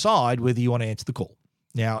then decide whether you want to answer the call.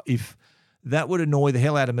 Now, if that would annoy the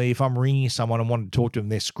hell out of me, if I'm ringing someone and wanting to talk to them,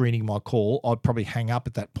 they're screening my call, I'd probably hang up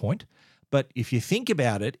at that point. But if you think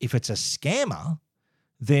about it, if it's a scammer,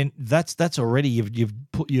 then that's already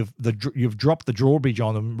you've dropped the drawbridge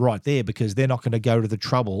on them right there, because they're not going to go to the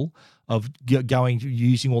trouble of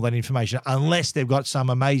using all that information unless they've got some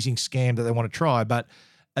amazing scam that they want to try. But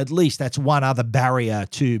at least that's one other barrier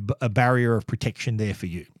of protection there for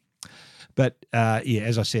you. But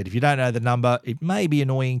as I said, if you don't know the number, it may be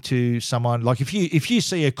annoying to someone. Like if you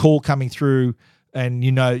see a call coming through, and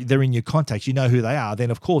you know they're in your contacts, you know who they are,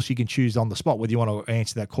 then of course you can choose on the spot whether you want to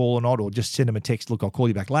answer that call or not, or just send them a text, look, I'll call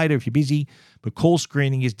you back later if you're busy. But call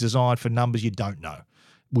screening is designed for numbers you don't know,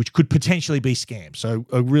 which could potentially be scams. So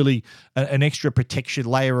an extra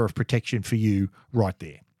layer of protection for you right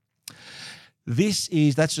there. That's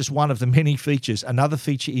just one of the many features. Another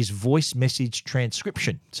feature is voice message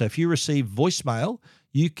transcription. So if you receive voicemail,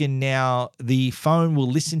 you can the phone will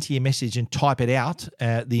listen to your message and type it out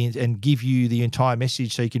and give you the entire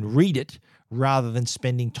message so you can read it rather than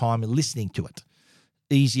spending time listening to it.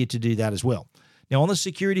 Easier to do that as well. Now, on the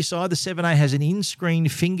security side, the 7A has an in-screen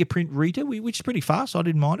fingerprint reader, which is pretty fast. I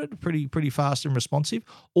didn't mind it. Pretty fast and responsive.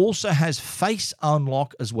 Also has face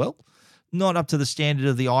unlock as well. Not up to the standard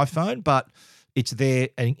of the iPhone, but it's there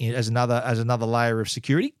as another layer of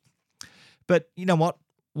security. But you know what?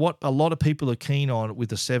 What a lot of people are keen on with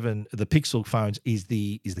the Pixel phones is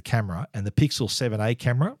the camera, and the Pixel 7a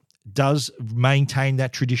camera does maintain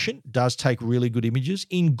that tradition, does take really good images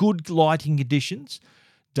in good lighting conditions,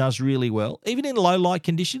 does really well. Even in low light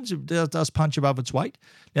conditions, it does punch above its weight.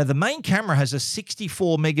 Now, the main camera has a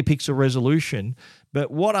 64 megapixel resolution,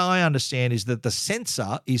 but what I understand is that the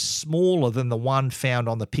sensor is smaller than the one found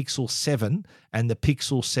on the Pixel 7 and the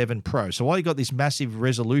Pixel 7 Pro. So while you've got this massive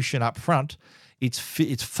resolution up front,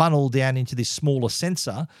 it's funneled down into this smaller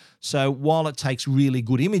sensor. So while it takes really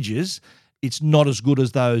good images, it's not as good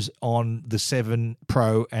as those on the 7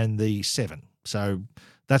 Pro and the 7. So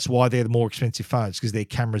that's why they're the more expensive phones, because their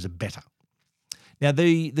cameras are better. Now,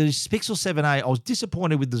 the Pixel 7a, I was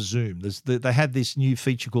disappointed with the zoom. They had this new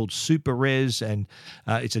feature called Super Res, and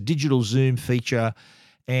it's a digital zoom feature.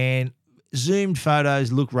 And zoomed photos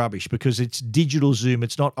look rubbish because it's digital zoom.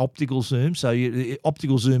 It's not optical zoom. So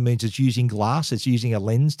optical zoom means it's using glass. It's using a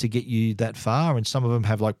lens to get you that far. And some of them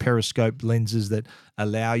have like periscope lenses that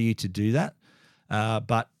allow you to do that.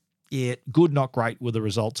 But yeah, good, not great were the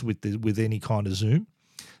results with any kind of zoom.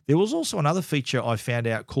 There was also another feature I found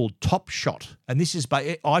out called Top Shot, and this is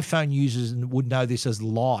by iPhone users would know this as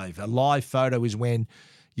live. A live photo is when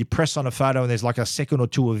you press on a photo and there's like a second or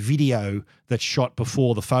two of video that's shot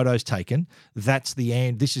before the photo's taken. That's the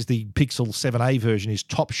end. This is the Pixel 7a version is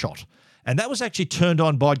Top Shot. And that was actually turned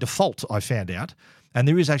on by default, I found out. And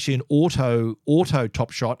there is actually an auto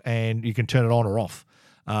Top Shot, and you can turn it on or off.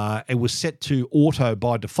 It was set to auto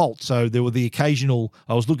by default. So there were the occasional,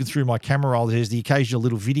 I was looking through my camera roll, there's the occasional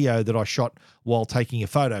little video that I shot while taking a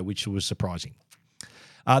photo, which was surprising.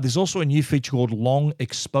 There's also a new feature called long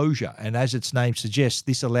exposure. And as its name suggests,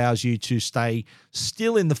 this allows you to stay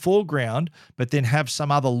still in the foreground, but then have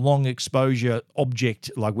some other long exposure object,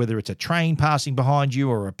 like whether it's a train passing behind you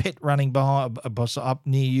or a pet running up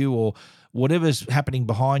near you or whatever's happening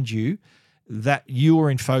behind you, that you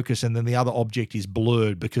are in focus and then the other object is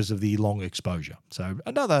blurred because of the long exposure. So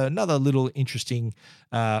another little interesting,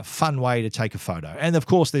 fun way to take a photo. And of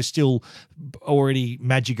course, there's still already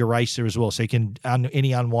Magic Eraser as well. So you can,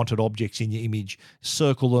 any unwanted objects in your image,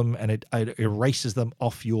 circle them and it erases them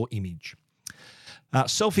off your image.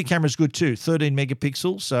 Selfie camera is good too, 13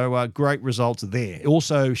 megapixels, so great results there. It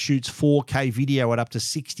also shoots 4K video at up to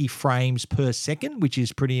 60 frames per second, which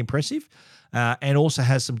is pretty impressive, and also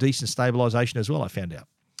has some decent stabilization as well, I found out.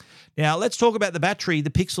 Now, let's talk about the battery. The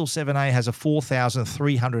Pixel 7a has a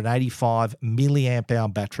 4,385 milliamp hour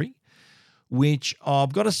battery, which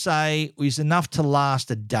I've got to say is enough to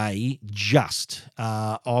last a day just.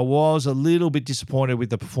 I was a little bit disappointed with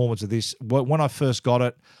the performance of this. When I first got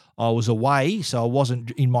it, I was away, so I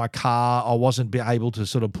wasn't in my car. I wasn't able to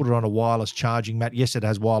sort of put it on a wireless charging mat. Yes, it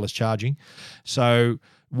has wireless charging. So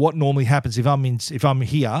what normally happens if I'm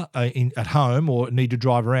here at home or need to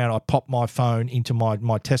drive around, I pop my phone into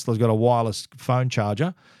my Tesla's got a wireless phone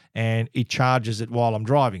charger, and it charges it while I'm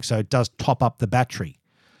driving. So it does top up the battery.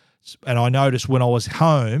 And I noticed when I was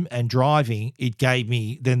home and driving, it gave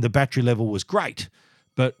me, then the battery level was great.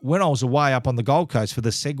 But when I was away up on the Gold Coast for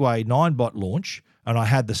the Segway 9-bot launch, and I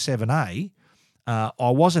had the 7a, I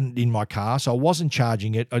wasn't in my car, so I wasn't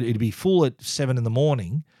charging it. It'd be full at 7 in the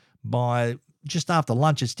morning. By just after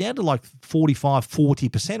lunch, it's down to like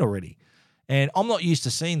 40% already. And I'm not used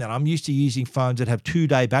to seeing that. I'm used to using phones that have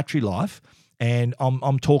 2-day battery life, and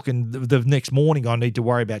I'm talking the next morning I need to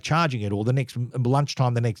worry about charging it, or the next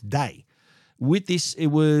lunchtime the next day. With this, it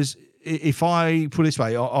was, if I put it this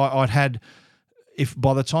way, I'd had, if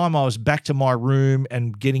by the time I was back to my room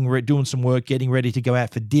and doing some work, getting ready to go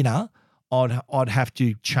out for dinner, I'd have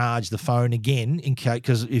to charge the phone again in case,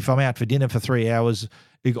 because if I'm out for dinner for 3 hours,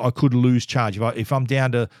 I could lose charge. If I'm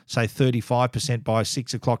down to say 35% by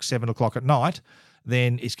 6 o'clock, 7 o'clock at night,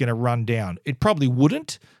 then it's going to run down. It probably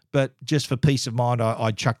wouldn't, but just for peace of mind,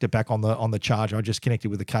 I chucked it back on the charger. I just connected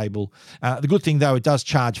with the cable. The good thing though, it does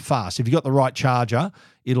charge fast. If you've got the right charger,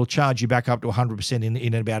 it'll charge you back up to 100%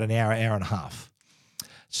 in about an hour and a half.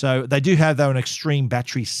 So they do have, though, an extreme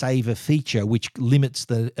battery saver feature, which limits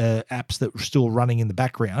the apps that are still running in the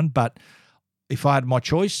background. But if I had my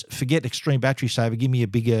choice, forget extreme battery saver. Give me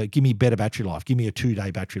better battery life. Give me a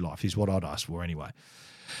 2-day battery life is what I'd ask for anyway.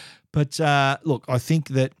 But look, I think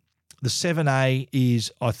that the 7a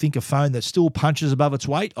is, I think, a phone that still punches above its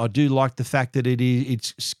weight. I do like the fact that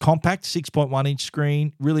it's compact, 6.1-inch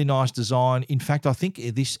screen, really nice design. In fact, I think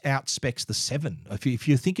this outspecs the 7. If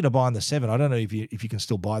you're thinking of buying the 7, I don't know if you can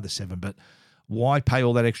still buy the 7, but why pay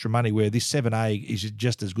all that extra money where this 7a is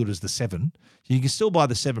just as good as the 7? You can still buy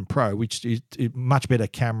the 7 Pro, which is much better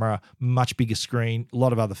camera, much bigger screen, a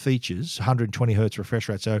lot of other features, 120 hertz refresh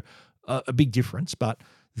rate, so a big difference, but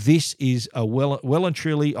this is a well and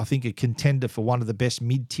truly, I think, a contender for one of the best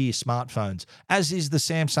mid-tier smartphones, as is the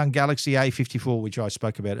Samsung Galaxy A54, which I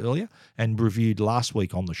spoke about earlier and reviewed last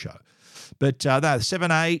week on the show. But the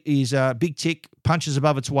 7a is a big tick, punches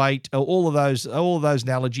above its weight, all of those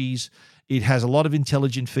analogies. It has a lot of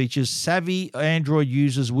intelligent features. Savvy Android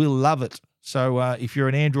users will love it. So if you're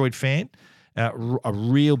an Android fan, a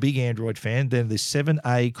real big Android fan, then the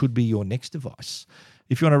 7a could be your next device.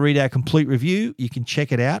 If you want to read our complete review, you can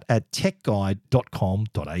check it out at techguide.com.au.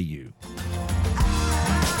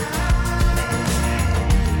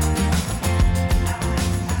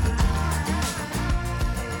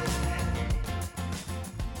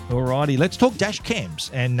 Alrighty, let's talk dash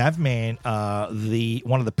cams. And Navman are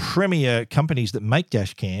one of the premier companies that make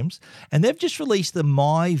dash cams, and they've just released the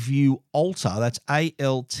MyView Alta. That's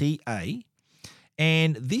ALTA.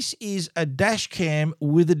 And this is a dash cam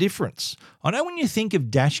with a difference. I know when you think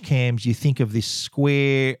of dash cams, you think of this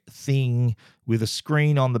square thing with a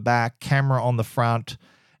screen on the back, camera on the front,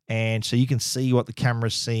 and so you can see what the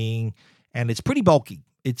camera's seeing. and it's pretty bulky.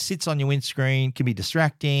 It sits on your windscreen, can be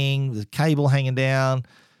distracting, the cable hanging down.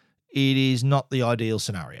 It is not the ideal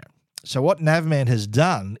scenario. So what Navman has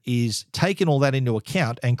done is taken all that into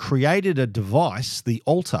account and created a device, the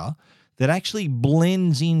Alta, that actually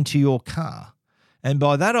blends into your car. And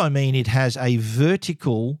by that I mean it has a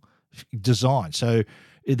vertical design. So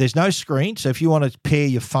there's no screen. So if you want to pair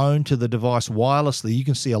your phone to the device wirelessly, you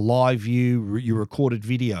can see a live view, your recorded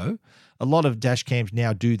video. A lot of dash cams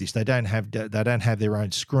now do this. They don't have their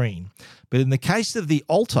own screen. But in the case of the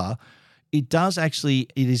Alta, it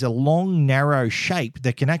is a long, narrow shape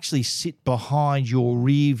that can actually sit behind your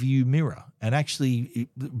rear view mirror and actually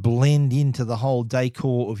blend into the whole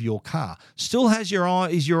decor of your car. Still has your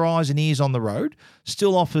eyes and ears on the road,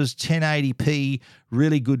 still offers 1080p,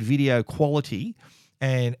 really good video quality,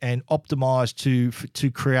 and optimized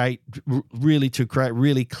to create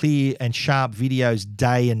really clear and sharp videos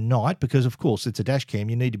day and night, because of course it's a dash cam.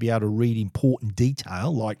 You need to be able to read important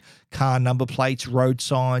detail like car number plates, road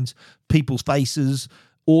signs, people's faces,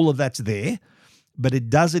 all of that's there. But it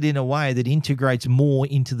does it in a way that integrates more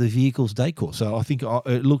into the vehicle's decor. So I think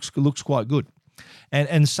it looks quite good.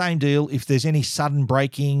 And same deal, if there's any sudden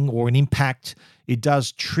braking or an impact, it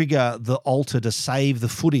does trigger the Alta to save the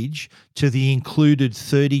footage to the included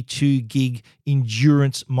 32 gig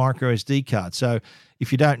Endurance micro SD card. So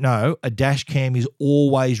if you don't know, a dash cam is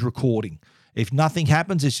always recording. If nothing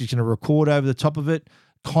happens, it's just going to record over the top of it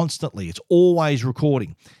constantly. It's always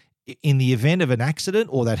recording. In the event of an accident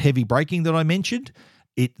or that heavy braking that I mentioned,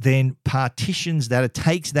 it then partitions that. It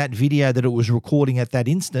takes that video that it was recording at that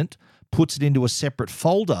instant, puts it into a separate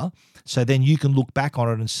folder, so then you can look back on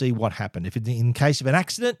it and see what happened. If in case of an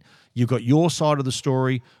accident, you've got your side of the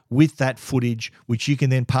story with that footage, which you can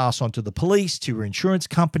then pass on to the police, to your insurance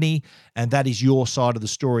company, and that is your side of the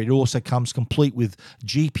story. It also comes complete with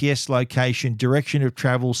GPS location, direction of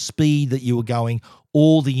travel, speed that you were going.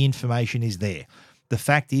 All the information is there. The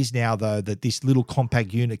fact is now, though, that this little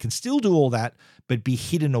compact unit can still do all that, but be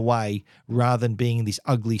hidden away rather than being in this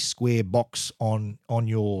ugly square box on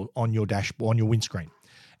your windscreen.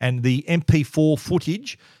 And the MP4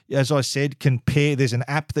 footage, as I said, can pair. There's an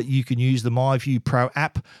app that you can use. The MyView Pro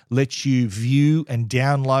app lets you view and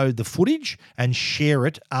download the footage and share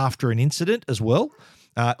it after an incident as well.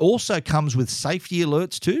 Also comes with safety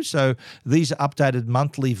alerts too. So these are updated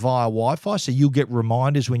monthly via Wi-Fi. So you'll get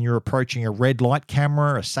reminders when you're approaching a red light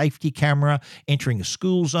camera, a safety camera, entering a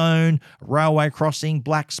school zone, a railway crossing,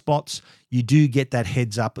 black spots. You do get that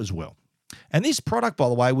heads up as well. And this product, by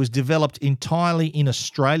the way, was developed entirely in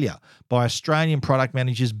Australia by Australian product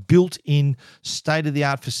managers, built in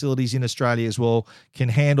state-of-the-art facilities in Australia as well, can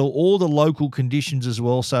handle all the local conditions as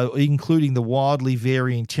well, so including the wildly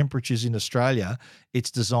varying temperatures in Australia.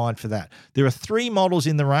 It's designed for that. There are 3 models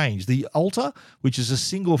in the range. The Alta, which is a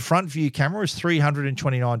single front view camera, is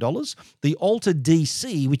 $329. The Alta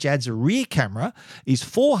DC, which adds a rear camera, is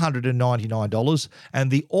 $499.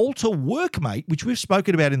 And the Alta Workmate, which we've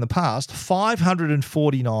spoken about in the past,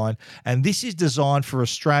 $549. And this is designed for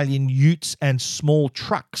Australian utes and small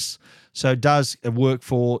trucks. So it does work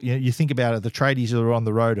for, you think about it, the tradies that are on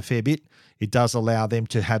the road a fair bit. It does allow them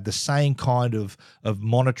to have the same kind of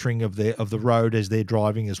monitoring of the road as they're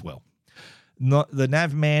driving as well. The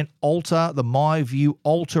Navman Alta, the MyView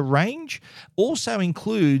Alta range, also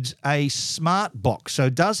includes a smart box. So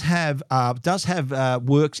it does have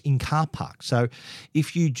works in car parks. So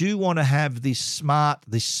if you do want to have this smart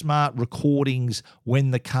recordings when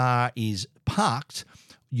the car is parked,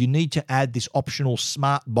 you need to add this optional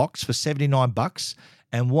smart box for $79.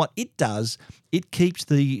 And what it does, it keeps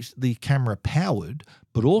the camera powered,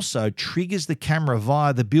 but also triggers the camera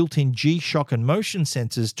via the built-in G-Shock and motion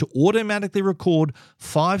sensors to automatically record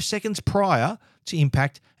 5 seconds prior to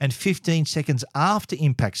impact and 15 seconds after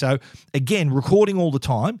impact. So again, recording all the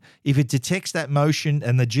time. If it detects that motion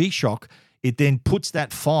and the G-Shock, it then puts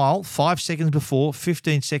that file 5 seconds before,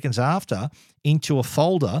 15 seconds after into a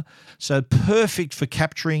folder. So perfect for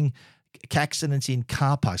capturing accidents in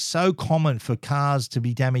car parks. So common for cars to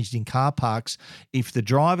be damaged in car parks. If the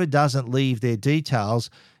driver doesn't leave their details,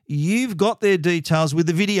 you've got their details with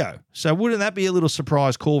the video. So wouldn't that be a little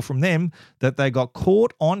surprise call from them that they got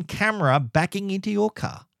caught on camera backing into your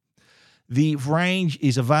car? The range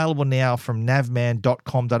is available now from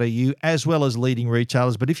navman.com.au as well as leading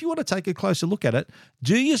retailers. But if you want to take a closer look at it,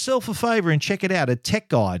 do yourself a favor and check it out at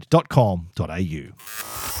techguide.com.au.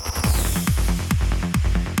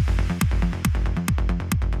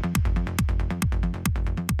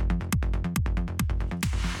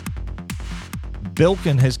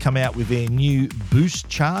 Belkin has come out with their new Boost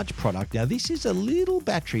Charge product. Now, this is a little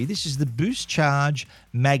battery. This is the Boost Charge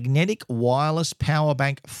Magnetic Wireless Power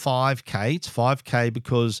Bank 5K. It's 5K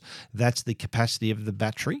because that's the capacity of the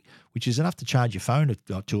battery, which is enough to charge your phone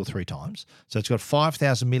 2 or 3 times. So it's got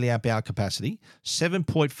 5,000 milliamp hour capacity,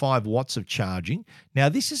 7.5 watts of charging. Now,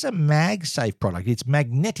 this is a MagSafe product. It's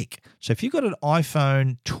magnetic. So if you've got an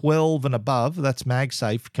iPhone 12 and above, that's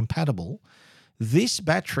MagSafe compatible. This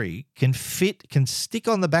battery can stick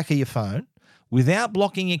on the back of your phone without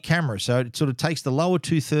blocking your camera. So it sort of takes the lower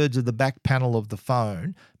 2/3 of the back panel of the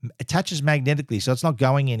phone, attaches magnetically, so it's not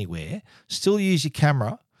going anywhere. Still use your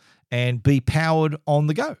camera and be powered on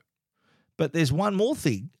the go. But there's one more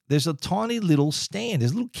thing. There's a tiny little stand.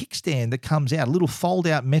 There's a little kickstand that comes out, a little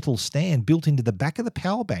fold-out metal stand built into the back of the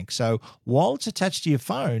power bank. So while it's attached to your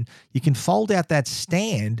phone, you can fold out that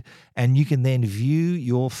stand and you can then view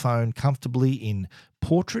your phone comfortably in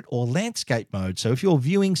portrait or landscape mode. So if you're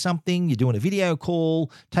viewing something, you're doing a video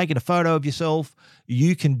call, taking a photo of yourself,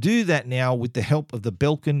 you can do that now with the help of the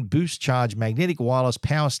Belkin Boost Charge Magnetic Wireless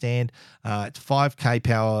Power Stand. It's 5K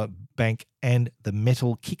power bank, and the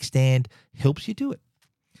metal kickstand helps you do it.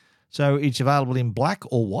 So it's available in black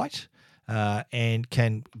or white and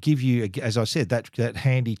can give you, as I said, that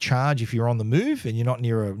handy charge if you're on the move and you're not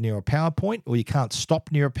near a power point, or you can't stop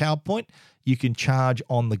near a power point. You can charge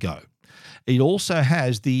on the go. It also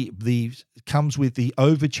has comes with the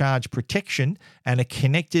overcharge protection and a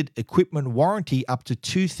connected equipment warranty up to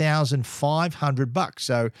 $2,500.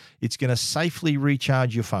 So it's going to safely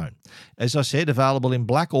recharge your phone. As I said, available in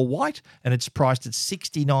black or white, and it's priced at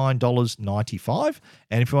 $69.95.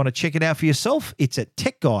 And if you want to check it out for yourself, it's at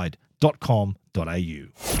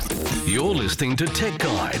techguide.com.au. You're listening to Tech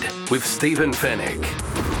Guide with Stephen Fennick.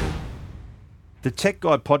 The Tech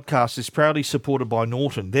Guide podcast is proudly supported by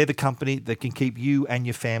Norton. They're the company that can keep you and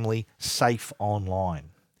your family safe online.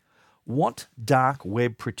 What dark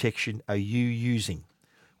web protection are you using?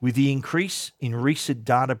 With the increase in recent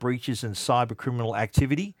data breaches and cybercriminal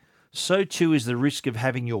activity, so too is the risk of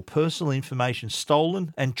having your personal information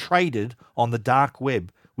stolen and traded on the dark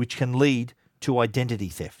web, which can lead to identity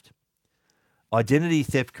theft. Identity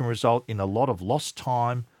theft can result in a lot of lost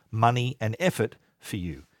time, money, and effort for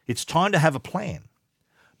you. It's time to have a plan.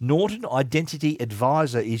 Norton Identity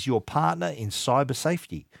Advisor is your partner in cyber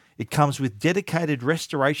safety. It comes with dedicated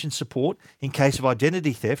restoration support in case of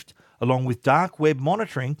identity theft, along with dark web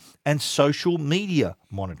monitoring and social media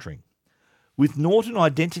monitoring. With Norton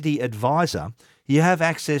Identity Advisor, you have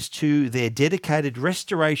access to their dedicated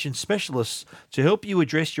restoration specialists to help you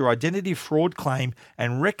address your identity fraud claim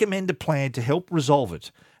and recommend a plan to help resolve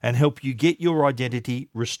it and help you get your identity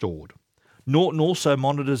restored. Norton also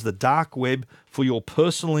monitors the dark web for your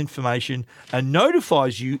personal information and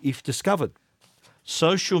notifies you if discovered.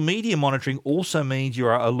 Social media monitoring also means you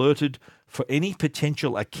are alerted for any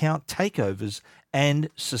potential account takeovers and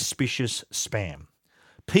suspicious spam.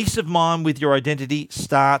 Peace of mind with your identity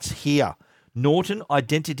starts here. Norton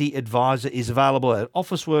Identity Advisor is available at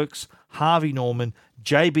Officeworks, Harvey Norman,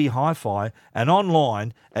 JB Hi-Fi, and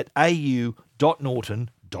online at au.norton.com.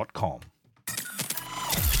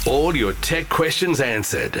 All your tech questions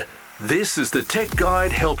answered. This is the Tech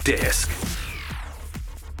Guide Help Desk.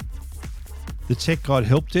 The Tech Guide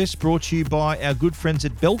Help Desk brought to you by our good friends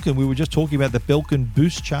at Belkin. We were just talking about the Belkin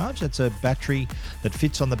Boost Charge. That's a battery that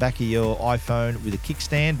fits on the back of your iPhone with a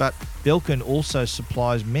kickstand, but Belkin also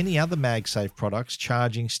supplies many other MagSafe products,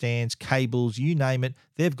 charging stands, cables, you name it.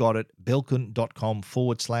 They've got it,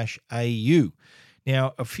 belkin.com/au.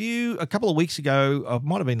 Now, a couple of weeks ago, it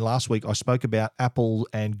might have been last week, I spoke about Apple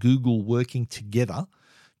and Google working together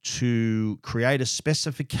to create a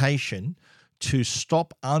specification to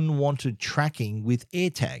stop unwanted tracking with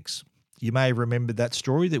AirTags. You may remember that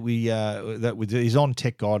story that is on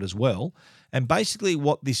Tech Guide as well. And basically,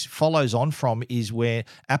 what this follows on from is where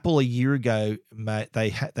Apple a year ago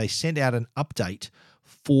they sent out an update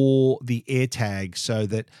for the AirTag so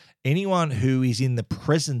that anyone who is in the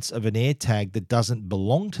presence of an AirTag that doesn't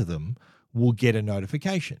belong to them will get a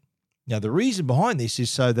notification. Now, the reason behind this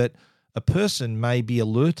is so that a person may be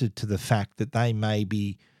alerted to the fact that they may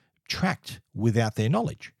be tracked without their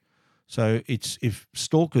knowledge. So it's if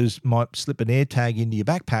stalkers might slip an AirTag into your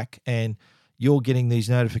backpack and you're getting these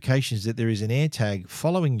notifications that there is an AirTag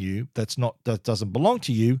following you that doesn't belong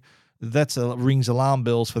to you, that rings alarm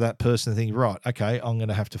bells for that person thinking, right, okay, I'm going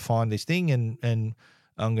to have to find this thing and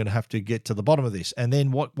I'm going to have to get to the bottom of this. And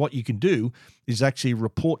then what you can do is actually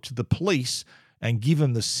report to the police and give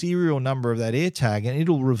them the serial number of that AirTag, and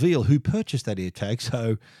it'll reveal who purchased that AirTag.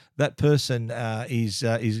 So that person is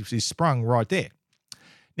sprung right there.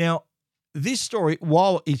 Now, this story,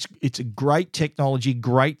 while it's a great technology,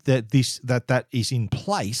 great that that is in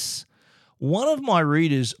place, one of my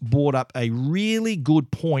readers brought up a really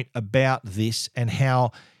good point about this and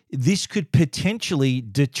how this could potentially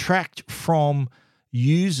detract from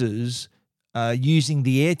users using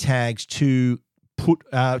the AirTags to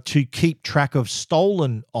keep track of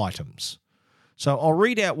stolen items. So I'll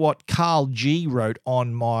read out what Carl G wrote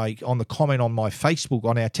on the comment on my Facebook,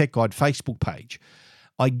 on our Tech Guide Facebook page.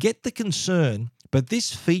 I get the concern, but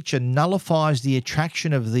this feature nullifies the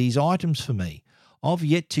attraction of these items for me. I've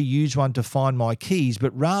yet to use one to find my keys,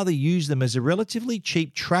 but rather use them as a relatively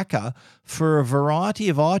cheap tracker for a variety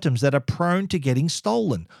of items that are prone to getting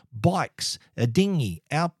stolen. Bikes, a dinghy,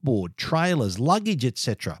 outboard, trailers, luggage,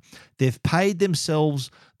 etc. They've paid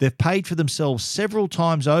for themselves several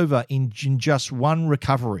times over in just one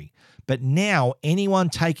recovery. But now anyone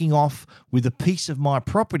taking off with a piece of my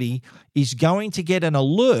property is going to get an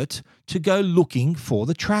alert to go looking for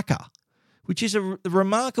the tracker, which is a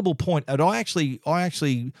remarkable point. And I actually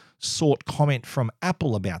sought comment from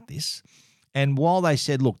Apple about this. And while they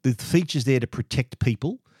said, look, the feature's there to protect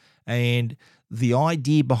people, and the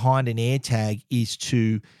idea behind an AirTag is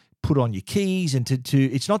to put on your keys and to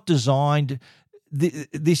it's not designed.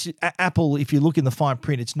 This Apple, if you look in the fine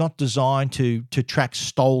print, it's not designed to track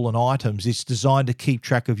stolen items. It's designed to keep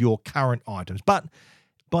track of your current items. But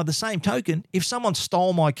by the same token, if someone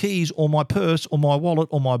stole my keys or my purse or my wallet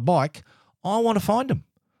or my bike, I want to find them.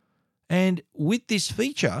 And with this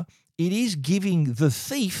feature, it is giving the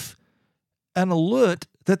thief an alert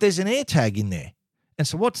that there's an AirTag in there. And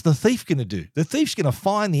so what's the thief going to do? The thief's going to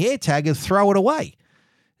find the AirTag and throw it away.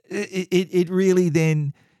 It really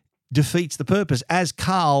then defeats the purpose. As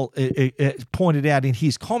Carl pointed out in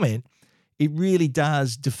his comment, it really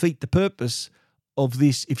does defeat the purpose of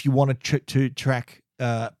this if you want to track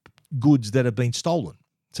goods that have been stolen.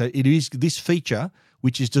 So it is this feature,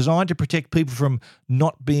 which is designed to protect people from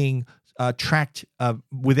not being tracked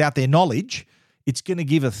without their knowledge. It's going to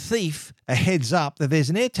give a thief a heads up that there's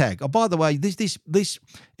an AirTag. Oh, by the way, this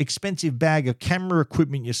expensive bag of camera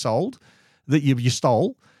equipment you stole,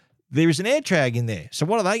 there is an AirTag in there. So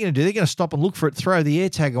what are they going to do? They're going to stop and look for it, throw the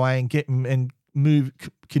AirTag away, and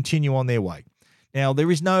continue on their way. Now, there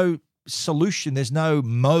is no solution, there's no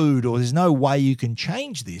mode, or there's no way you can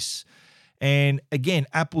change this. And again,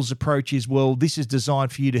 Apple's approach is, well, this is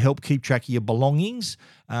designed for you to help keep track of your belongings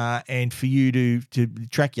and for you to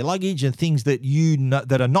track your luggage and things that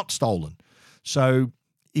that are not stolen. So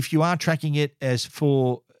if you are tracking it as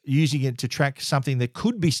for using it to track something that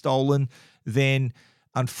could be stolen, then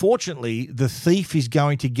unfortunately the thief is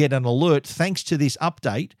going to get an alert thanks to this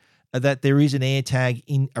update that there is an AirTag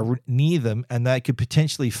near them, and they could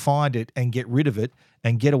potentially find it and get rid of it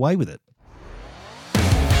and get away with it.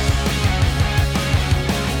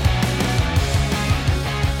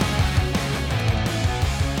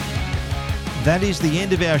 That is the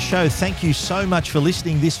end of our show. Thank you so much for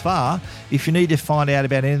listening this far. If you need to find out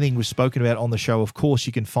about anything we've spoken about on the show, of course,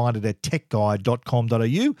 you can find it at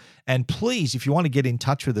techguide.com.au. And please, if you want to get in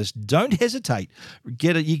touch with us, don't hesitate.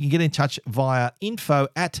 You can get in touch via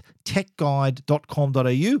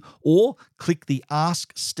info@techguide.com.au or click the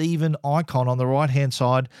Ask Stephen icon on the right-hand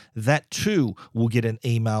side. That too will get an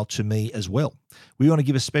email to me as well. We want to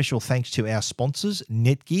give a special thanks to our sponsors,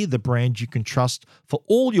 Netgear, the brand you can trust for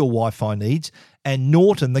all your Wi-Fi needs, and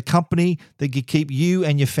Norton, the company that can keep you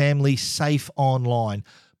and your family safe online.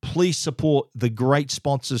 Please support the great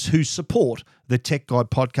sponsors who support the Tech Guide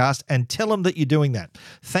podcast, and tell them that you're doing that.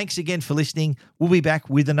 Thanks again for listening. We'll be back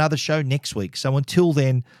with another show next week. So until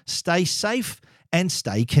then, stay safe and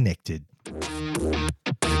stay connected.